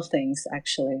the little things,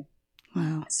 actually.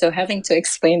 Wow. So having to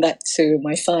explain that to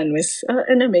my son was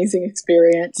an amazing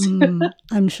experience.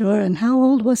 I'm sure. And how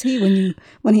old was he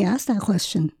when he asked that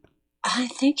question? I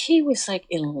think he was like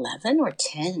 11 or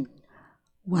 10.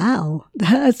 Wow,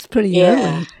 that's pretty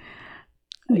early.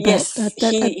 Yes, That's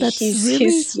really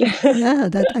yeah.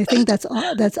 I think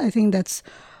that's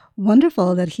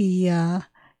wonderful that he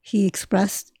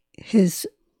expressed his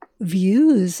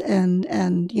views and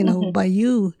by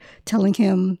you telling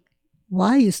him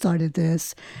why you started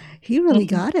this, he really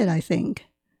got it, I think.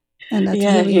 And that's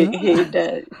really he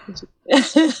did.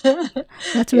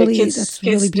 that's really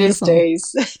beautiful.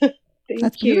 Days.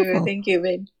 That's beautiful. Thank you,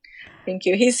 Ben. Thank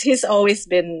you. He's always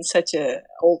been such a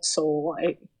old soul.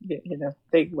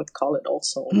 They would call it old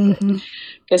soul,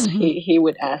 because he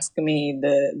would ask me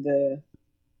the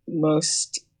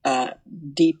most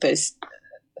deepest,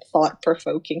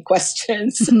 thought-provoking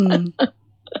questions.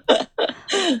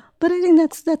 But I think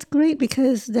that's great,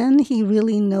 because then he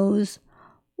really knows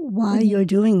why you're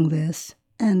doing this,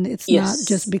 and it's not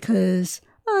just because,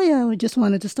 oh yeah, we just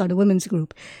wanted to start a women's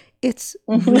group. It's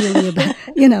really about,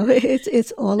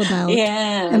 it's all about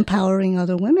empowering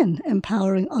other women,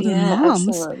 empowering other moms.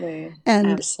 Absolutely.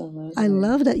 And absolutely. I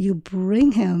love that you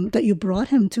brought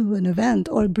him to an event,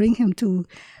 or bring him to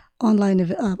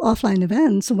offline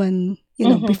events when,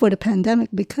 before the pandemic,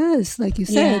 because like you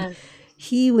said,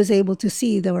 he was able to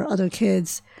see there were other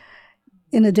kids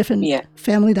in a different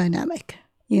family dynamic.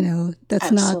 That's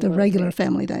absolutely not the regular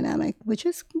family dynamic, which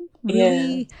is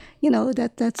really,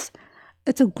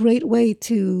 it's a great way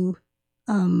to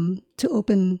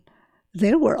open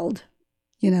their world,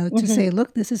 to say,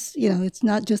 look, this is, it's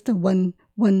not just a one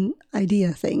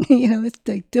idea thing, it's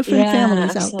like different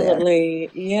families out there.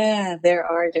 Absolutely. Yeah, there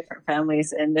are different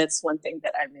families, and that's one thing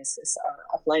that I miss is our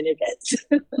offline events.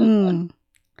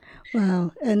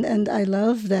 Wow. And I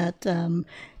love that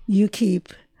you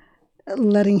keep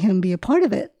letting him be a part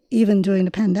of it, even during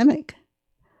the pandemic.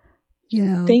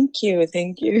 Thank you.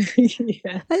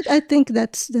 Yeah. I think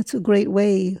that's a great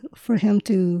way for him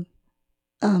to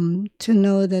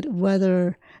know that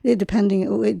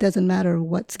it doesn't matter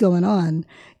what's going on,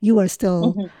 you are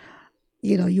still,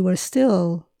 you are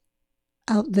still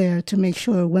out there to make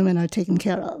sure women are taken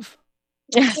care of.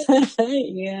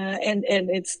 Yeah, and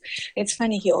it's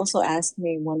funny. He also asked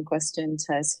me one question,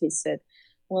 Tess. He said,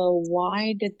 "Well,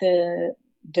 why did the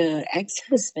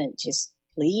ex-husband just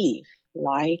leave?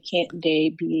 Why can't they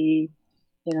be,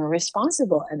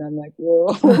 responsible?" And I'm like,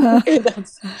 "Whoa,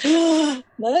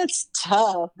 that's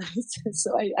tough."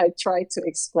 So I tried to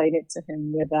explain it to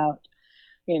him without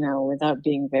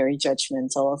being very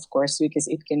judgmental, of course, because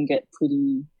it can get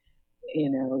pretty,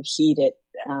 heated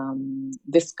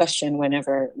discussion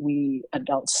whenever we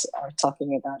adults are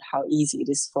talking about how easy it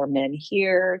is for men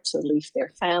here to leave their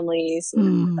families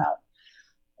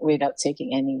without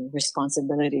taking any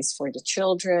responsibilities for the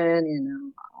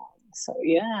children. So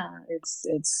yeah,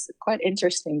 it's quite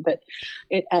interesting, but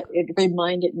it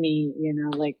reminded me,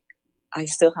 like I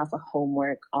still have a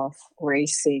homework of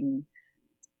raising,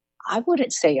 I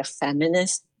wouldn't say a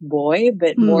feminist boy,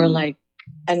 but more like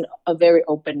a very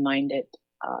open-minded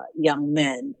young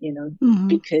man,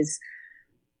 because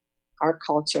our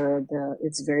culture,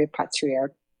 it's very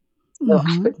patriarchal. No,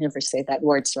 I could never say that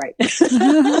word's right.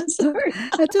 Sorry.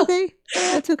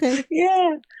 That's okay.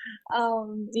 Yeah.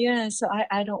 So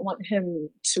I don't want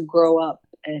him to grow up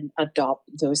and adopt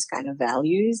those kind of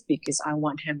values, because I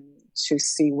want him to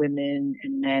see women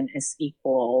and men as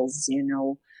equals,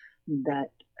 that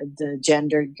the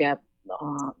gender gap,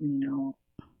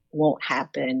 won't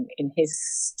happen in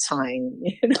his time,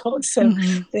 so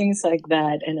things like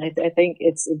that. And I think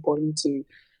it's important to,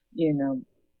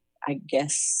 I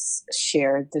guess,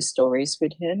 share the stories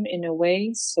with him in a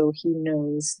way, so he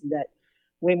knows that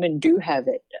women do have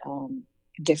it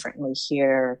differently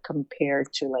here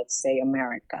compared to, let's say,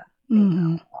 America.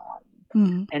 And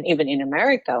even in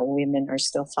America, women are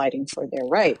still fighting for their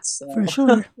rights. So.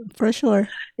 For sure.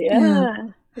 Yeah.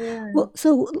 Well,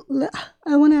 so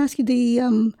I want to ask you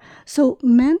so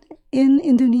men in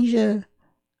Indonesia,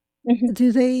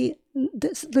 do they,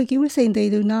 like you were saying, they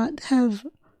don't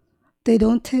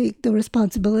take the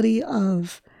responsibility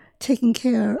of taking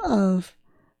care of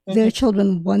their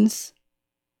children once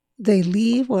they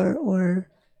leave, or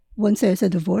once there's a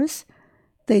divorce?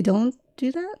 They don't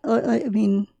do that? Or, I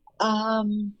mean,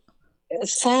 Um,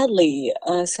 sadly,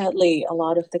 a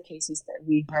lot of the cases that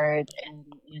we heard and,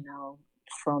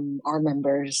 from our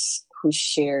members who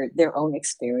shared their own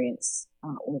experience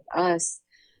with us,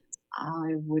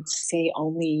 I would say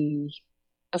only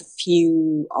a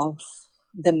few of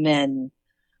the men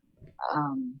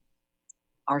um,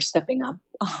 are stepping up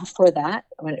for that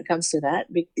when it comes to that.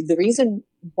 The reason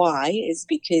why is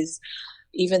because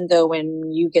even though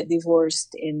when you get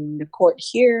divorced in the court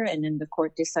here and then the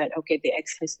court decide, okay, the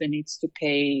ex-husband needs to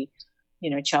pay,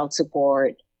 child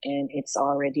support, and it's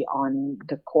already on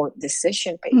the court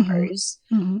decision mm-hmm, papers,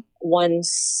 mm-hmm.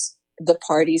 once the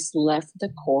parties left the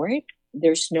court,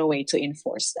 there's no way to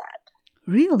enforce that.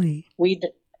 Really?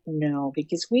 No,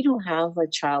 because we don't have a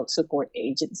child support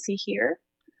agency here.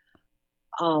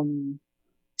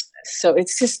 So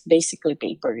it's just basically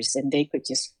papers, and they could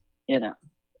just,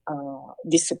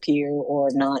 disappear or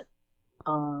not,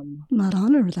 Not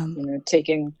honor them.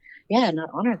 not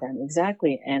honor them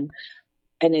exactly, and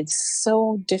it's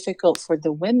so difficult for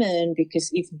the women because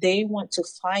if they want to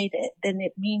fight it, then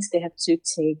it means they have to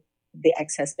take the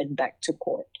ex-husband back to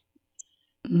court.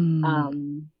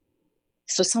 Mm.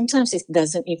 So sometimes it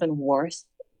doesn't even worth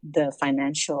the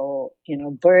financial,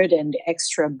 burden, the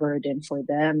extra burden for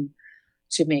them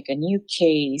to make a new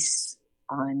case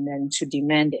and then to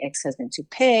demand the ex-husband to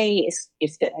pay.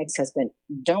 If the ex-husband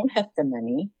don't have the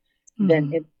money,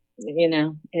 then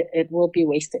it will be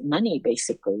wasted money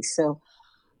basically. So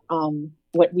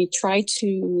what we try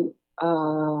to,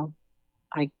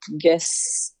 I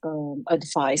guess,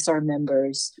 advise our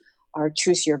members are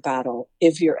choose your battle.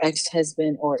 If your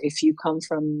ex-husband or if you come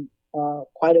from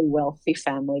quite a wealthy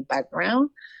family background,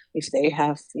 if they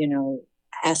have,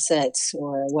 assets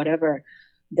or whatever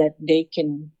that they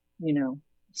can,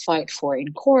 fight for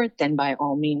in court, then by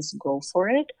all means go for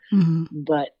it. Mm-hmm.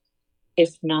 But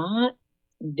if not,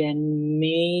 then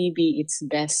maybe it's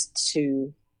best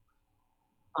to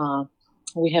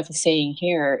we have a saying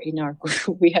here in our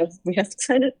group. We have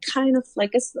kind of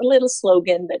like a little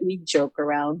slogan that we joke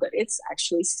around, but it's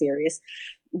actually serious.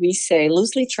 We say,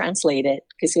 loosely translated,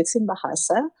 because it's in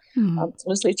Bahasa. Mm-hmm.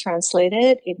 Loosely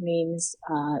translated, it means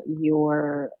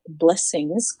your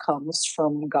blessings comes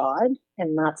from God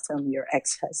and not from your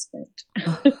ex-husband.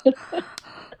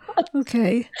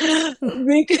 Okay.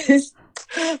 because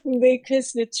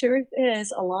the truth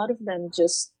is, a lot of them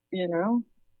just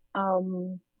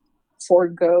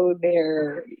forego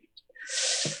their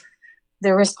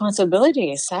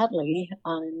responsibilities, sadly,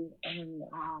 and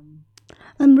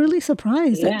I'm really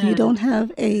surprised that you yeah, don't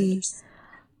have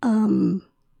um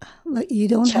you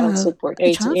don't child have support a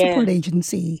agent. child Yeah, support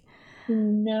agency.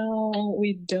 no,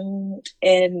 we don't.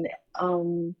 And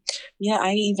yeah,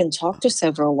 I even talked to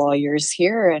several lawyers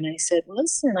here, and I said,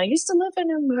 "Listen, I used to live in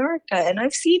America, and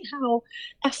I've seen how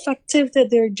effective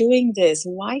that they're doing this.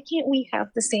 Why can't we have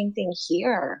the same thing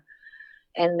here?"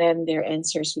 And then their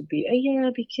answers would be, oh, yeah,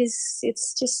 because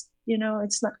it's just,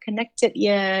 it's not connected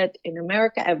yet. In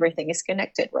America, everything is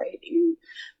connected, right? You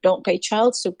don't pay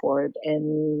child support,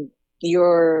 and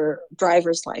your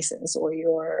driver's license or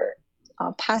your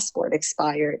passport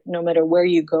expired. No matter where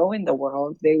you go in the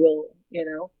world, they will,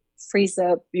 freeze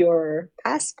up your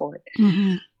passport,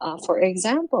 Mm-hmm. for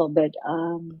example. But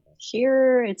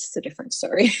here, it's a different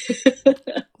story.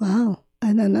 Wow.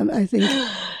 And then I think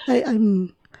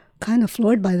I'm kind of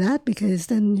floored by that because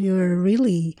then you're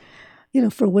really,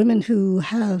 for women who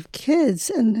have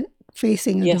kids and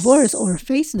facing a divorce or Yes.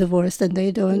 face divorce, then they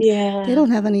Yeah,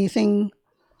 don't have anything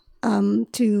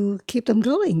to keep them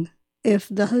going if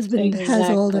the husband has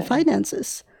all the exactly.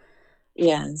 finances.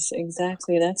 Yes,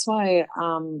 exactly. That's why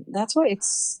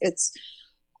it's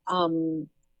um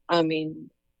I mean,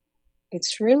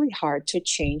 it's really hard to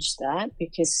change that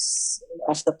because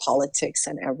of the politics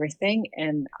and everything,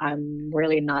 and I'm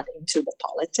really not into the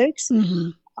politics. Mm-hmm.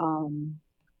 Um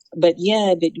but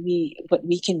yeah, but what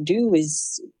we can do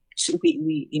is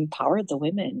we empower the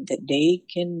women that they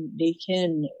can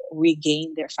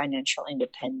regain their financial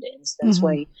independence. That's Mm-hmm.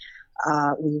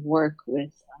 why we work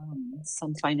with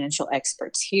some financial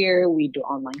experts here. We do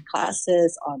online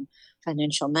classes on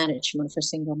financial management for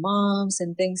single moms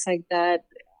and things like that.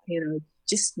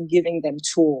 Just giving them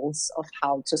tools of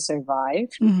how to survive.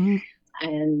 Mm-hmm.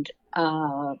 And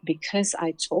because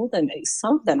I told them,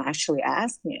 some of them actually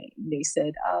asked me, they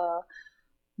said,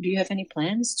 do you have any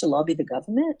plans to lobby the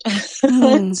government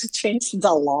Mm-hmm. to change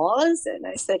the laws? And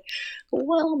I said,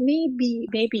 well, maybe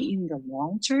in the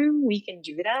long term we can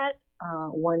do that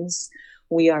once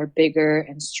we are bigger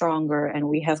and stronger and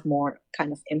we have more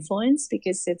kind of influence,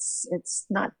 because it's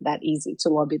not that easy to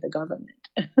lobby the government.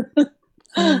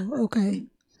 Oh, okay.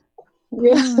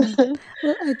 Ah,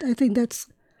 well, I think that's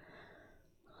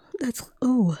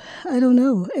oh, I don't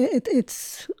know.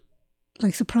 It's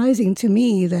like surprising to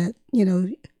me that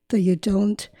that you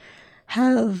don't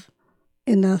have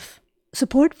enough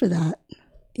support for that.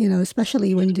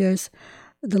 Especially when there's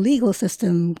the legal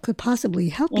system could possibly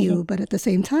help Mhm, you, but at the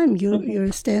same time, mhm.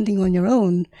 you're standing on your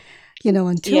own.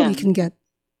 Until you Yeah. can get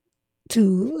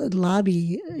to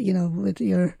lobby,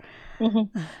 Mhm.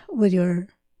 with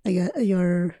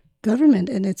your government,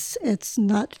 and it's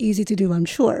not easy to do, I'm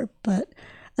sure. But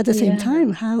at the same Yeah.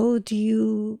 time, how do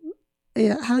you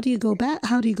go back?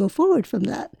 How do you go forward from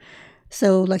that?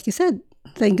 So, like you said,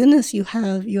 thank goodness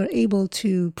you're able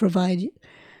to provide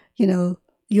you know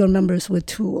your members with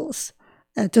tools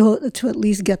to at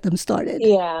least get them started.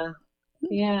 Yeah.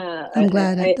 Yeah. I'm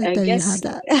glad I that you have guess.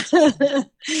 that.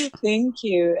 Thank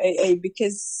you.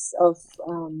 Because of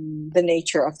the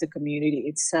nature of the community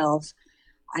itself,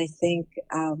 I think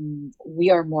we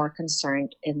are more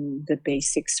concerned in the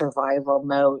basic survival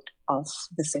mode of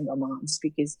the single moms,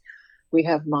 because we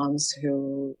have moms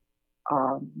who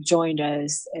joined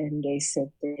us and they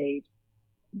said they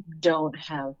don't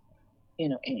have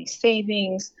any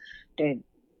savings.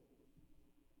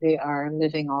 They are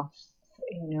living off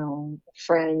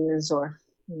friends or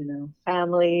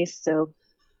families. So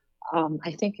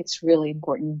I think it's really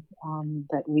important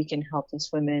that we can help these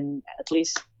women. At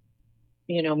least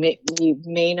we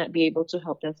may not be able to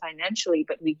help them financially,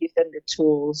 but we give them the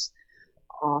tools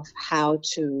of how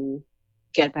to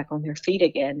get back on their feet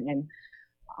again. And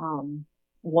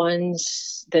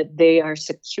once that they are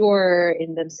secure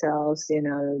in themselves,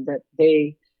 that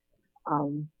they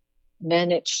um,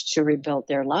 manage to rebuild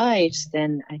their lives,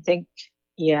 then I think,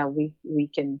 yeah, we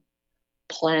can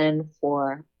plan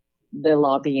for the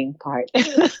lobbying part.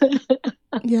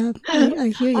 Yeah, I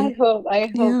hear you.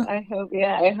 Yeah.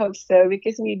 Yeah, I hope so,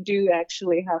 because we do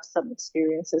actually have some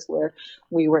experiences where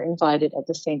we were invited at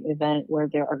the same event where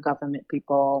there are government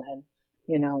people, and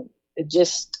you know,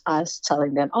 just us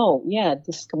telling them, oh yeah,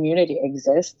 this community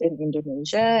exists in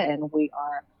Indonesia, and we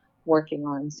are working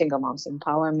on single moms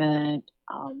empowerment.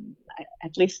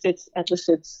 At least it's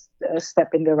a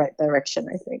step in the right direction,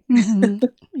 I think. Hmm.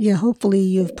 Yeah, hopefully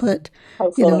you've put,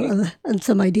 Hopefully.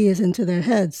 some ideas into their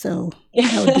heads. So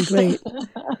that would be great.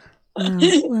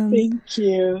 Yeah. Thank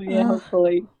you. Yeah, Uh,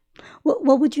 hopefully.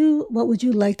 what would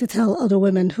you like to tell other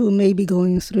women who may be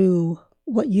going through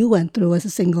what you went through as a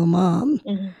single mom?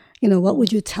 Mhm, What would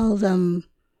mhm. you tell them?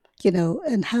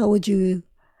 And how would you?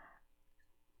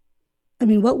 I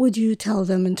mean, what would you tell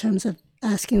them in terms of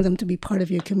asking them to be part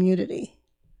of your community?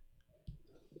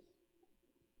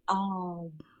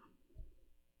 Um,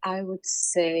 I would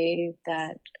say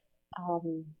that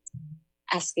um,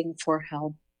 asking for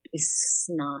help is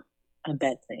not a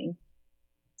bad thing,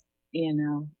 you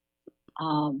know,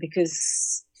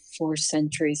 because for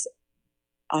centuries,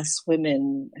 us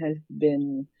women have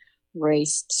been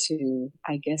raised to,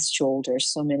 I guess, shoulder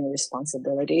so many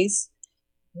responsibilities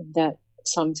that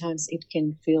sometimes it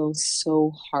can feel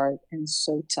so hard and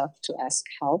so tough to ask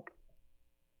help.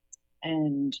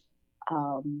 And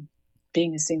um,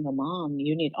 being a single mom,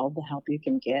 you need all the help you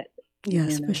can get, you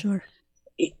Yes, for know, sure.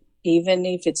 E- even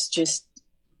if it's just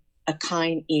a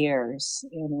kind ears,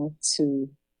 to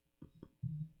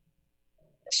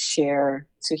share,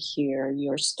 to hear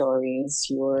your stories,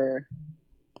 your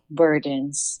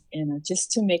burdens,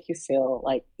 just to make you feel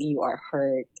like you are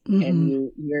heard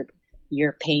and Hmm.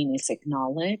 your pain is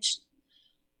acknowledged.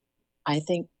 I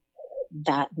think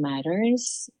that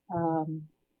matters.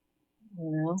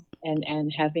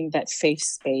 And having that safe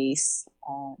space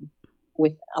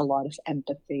with a lot of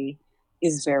empathy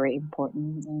is very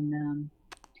important.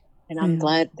 And I'm Yeah.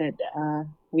 glad that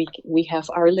we have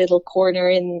our little corner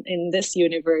in this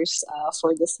universe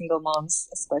for the single moms,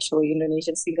 especially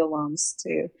Indonesian single moms,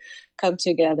 to come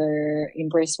together,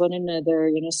 embrace one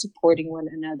another, supporting one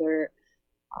another.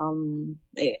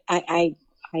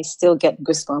 I still get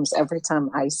goosebumps every time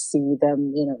I see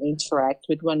them, interact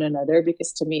with one another,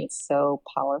 because to me it's so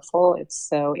powerful. It's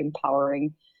so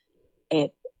empowering.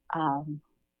 It um,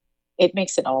 it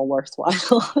makes it all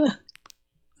worthwhile.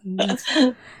 And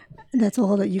that's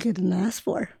all that you can ask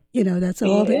for. That's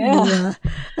all that Yeah,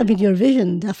 I mean, your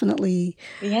vision definitely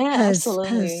yeah, has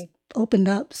absolutely. opened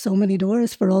up so many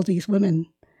doors for all these women.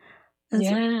 That's,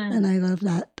 Yeah. and I love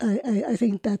that. I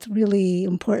think that's really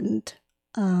important.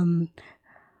 Um,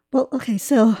 well, okay,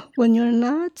 so when you're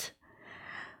not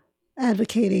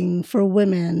advocating for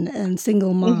women and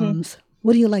single Hmm. moms,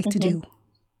 what do you like to Hmm. do?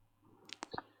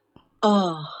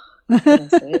 Oh, what can I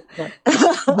say?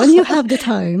 When you have the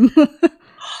time.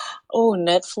 Oh,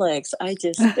 Netflix.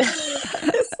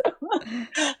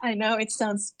 I I know it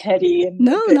sounds petty and a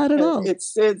No, bit, not at but all.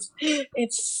 it's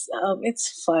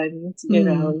fun.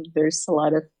 Mm, There's a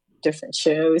lot of different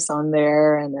shows on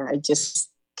there, and I just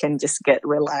can just get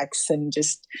relaxed and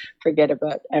just forget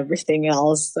about everything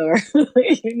else, or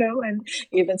and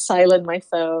even silent my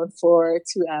phone for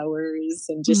 2 hours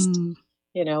and just mm,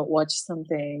 watch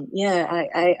something. Yeah,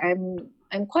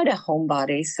 I'm quite a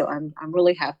homebody, so I'm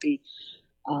really happy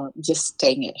just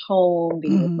staying at home,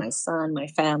 being with mm. my son, my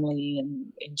family,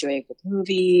 and enjoy a good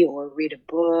movie or read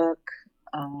a book.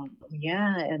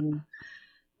 Yeah, and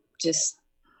just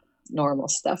normal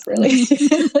stuff, really.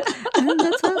 And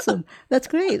that's awesome. That's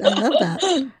great. I love that.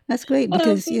 That's great Oh,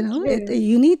 because thank you.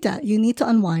 you need that. You need to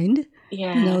unwind.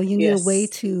 Yeah, You need a way yes.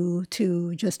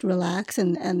 to just relax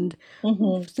and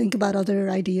Hmm. think about other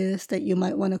ideas that you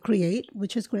might want to create,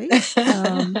 which is great.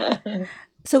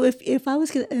 So if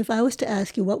I was to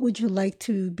ask you, what would you like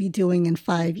to be doing in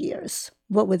 5 years?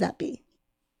 What would that be?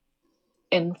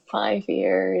 In 5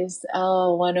 years,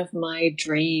 oh, one of my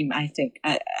dream, I think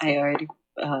I already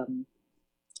um,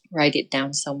 write it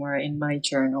down somewhere in my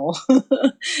journal.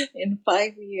 In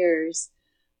 5 years,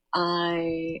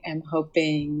 I am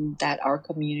hoping that our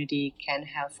community can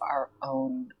have our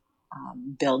own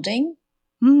building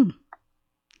Mm,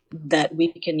 that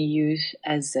we can use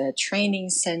as a training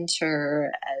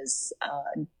center, as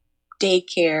a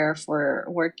daycare for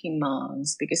working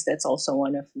moms, because that's also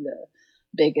one of the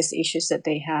biggest issues that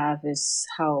they have is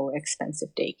how expensive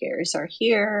daycares are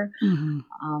here. hmm.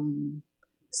 Um,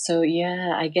 so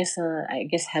yeah, I guess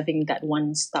having that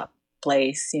one stop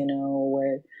place,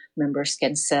 where members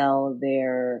can sell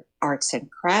their arts and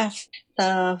craft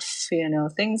stuff,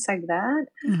 things like that.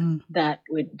 Hmm. That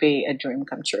would be a dream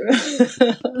come true.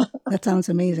 That sounds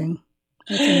amazing.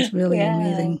 That sounds really Yeah,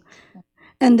 amazing.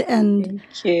 And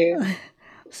thank you.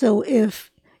 so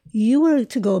if you were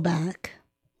to go back,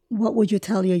 what would you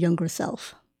tell your younger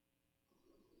self?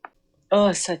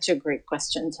 Oh, such a great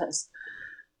question, Tess.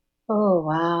 Oh,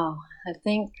 wow. I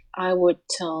think I would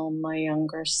tell my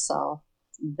younger self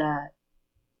that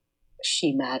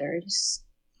she matters,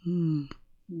 Mm,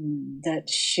 that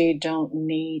she don't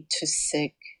need to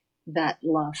seek that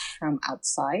love from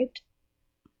outside.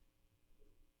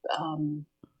 Um,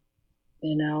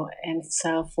 and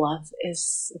self-love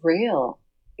is real,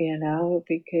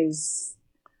 because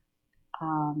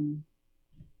um,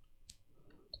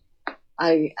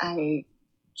 I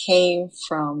came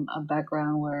from a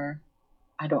background where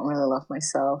I don't really love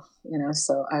myself,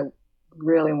 so I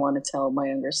really want to tell my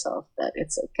younger self that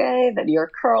it's okay, that your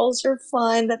curls are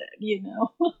fine, that,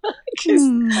 because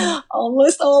mm,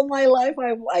 almost all my life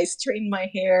I straightened my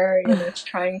hair,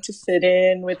 trying to fit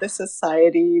in with the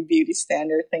society, beauty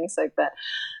standard, things like that.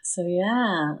 So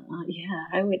yeah, yeah,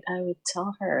 I would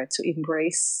tell her to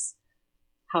embrace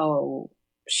how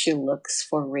she looks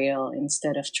for real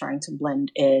instead of trying to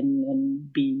blend in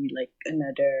and be like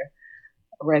another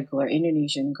regular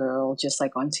Indonesian girl, just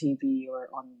like on TV or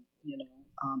on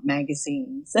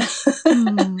magazines,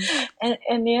 mm.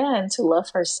 and yeah, and to love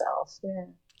herself. Yeah,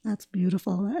 That's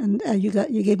beautiful, and you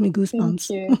gave me thank goosebumps.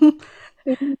 you,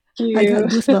 thank I got you.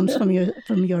 goosebumps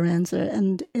from your answer,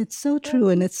 and it's so true,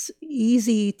 and it's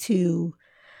easy to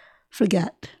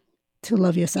forget to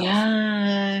love yourself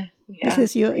Yeah, yeah,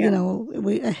 because yeah.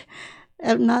 we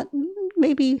not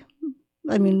maybe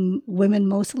I mean women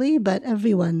mostly, but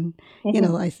everyone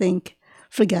Hmm. I think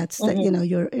forgets that Hmm.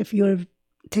 you're if you're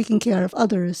taking care of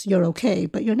others, you're okay,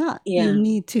 but you're not. You Yeah,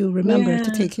 need to remember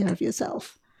to yeah. take care of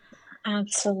yourself.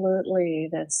 Absolutely,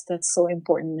 that's so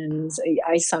important, and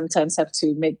I sometimes have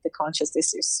to make the conscious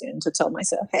decision to tell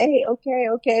myself, "Hey, okay,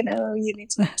 okay, no, you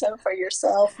need to make time for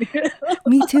yourself."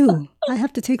 Me too. I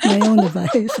have to take my own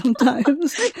advice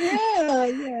sometimes. Yeah,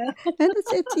 yeah. And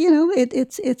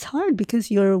it's it's hard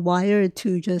because you're wired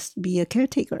to just be a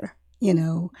caretaker,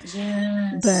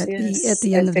 Yes, but at yes.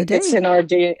 the I end of the think it's day, in our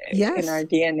yes,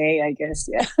 DNA, I guess.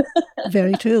 Yeah.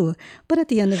 very true. But at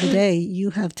the end of the day,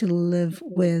 you have to live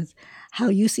with how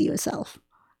you see yourself,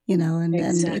 and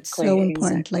it's so Exactly,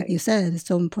 important, like you exactly. said, it's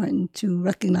so important to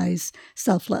recognize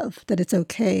self-love, that it's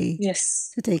okay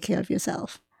Yes, to take care of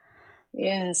yourself.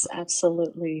 yes,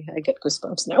 absolutely. I get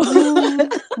goosebumps Oh, now.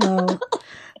 well,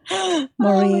 Oh my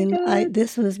Maureen, I God.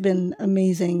 this has been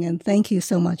amazing, and thank you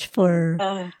so much for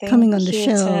Oh, coming thank on the you,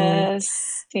 show.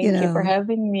 Tess. You Thank you for know,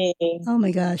 having me. oh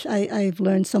my gosh, I've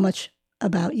learned so much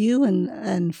about you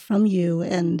and from you,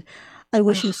 and I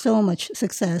wish you Oh, so much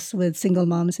success with Single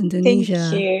Moms thank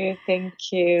Indonesia. you, thank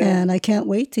you. And I can't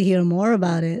wait to hear more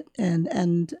about it.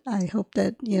 And I hope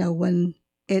that when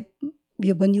it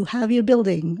when you have your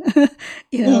building,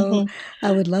 Mhm.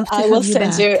 I would love to I will have you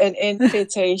send you back. an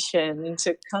invitation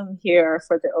to come here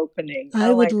for the opening. I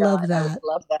Oh would my love God, I would that.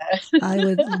 love I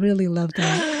would really love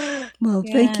that. that. Well,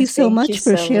 thank Yeah, you so thank you much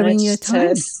for so sharing your much, time.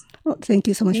 Tess. Well, thank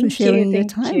you so much for Thank you, sharing your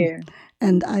thank time. you.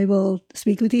 And I will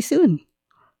speak with you soon.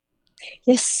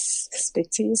 Yes, speak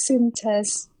to you soon,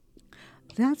 Tess.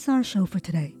 That's our show for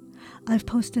today. I've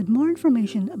posted more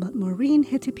information about Maureen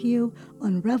Hitipeuw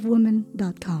on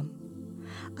revwoman.com.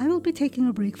 I will be taking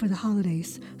a break for the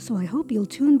holidays, so I hope you'll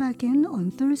tune back in on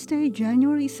Thursday,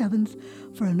 January 7th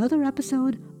for another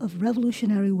episode of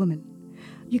Revolutionary Woman.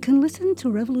 You can listen to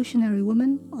Revolutionary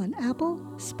Woman on Apple,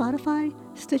 Spotify,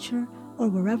 Stitcher, or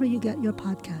wherever you get your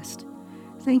podcast.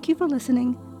 Thank you for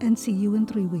listening, and see you in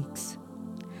 3 weeks.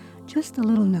 Just a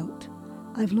little note.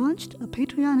 I've launched a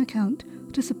Patreon account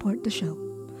to support the show.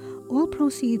 All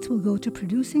proceeds will go to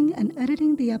producing and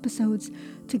editing the episodes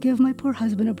to give my poor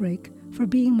husband a break for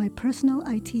being my personal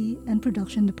IT and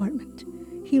production department.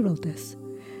 He wrote this.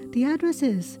 The address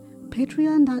is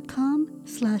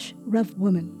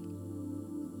patreon.com/revwoman.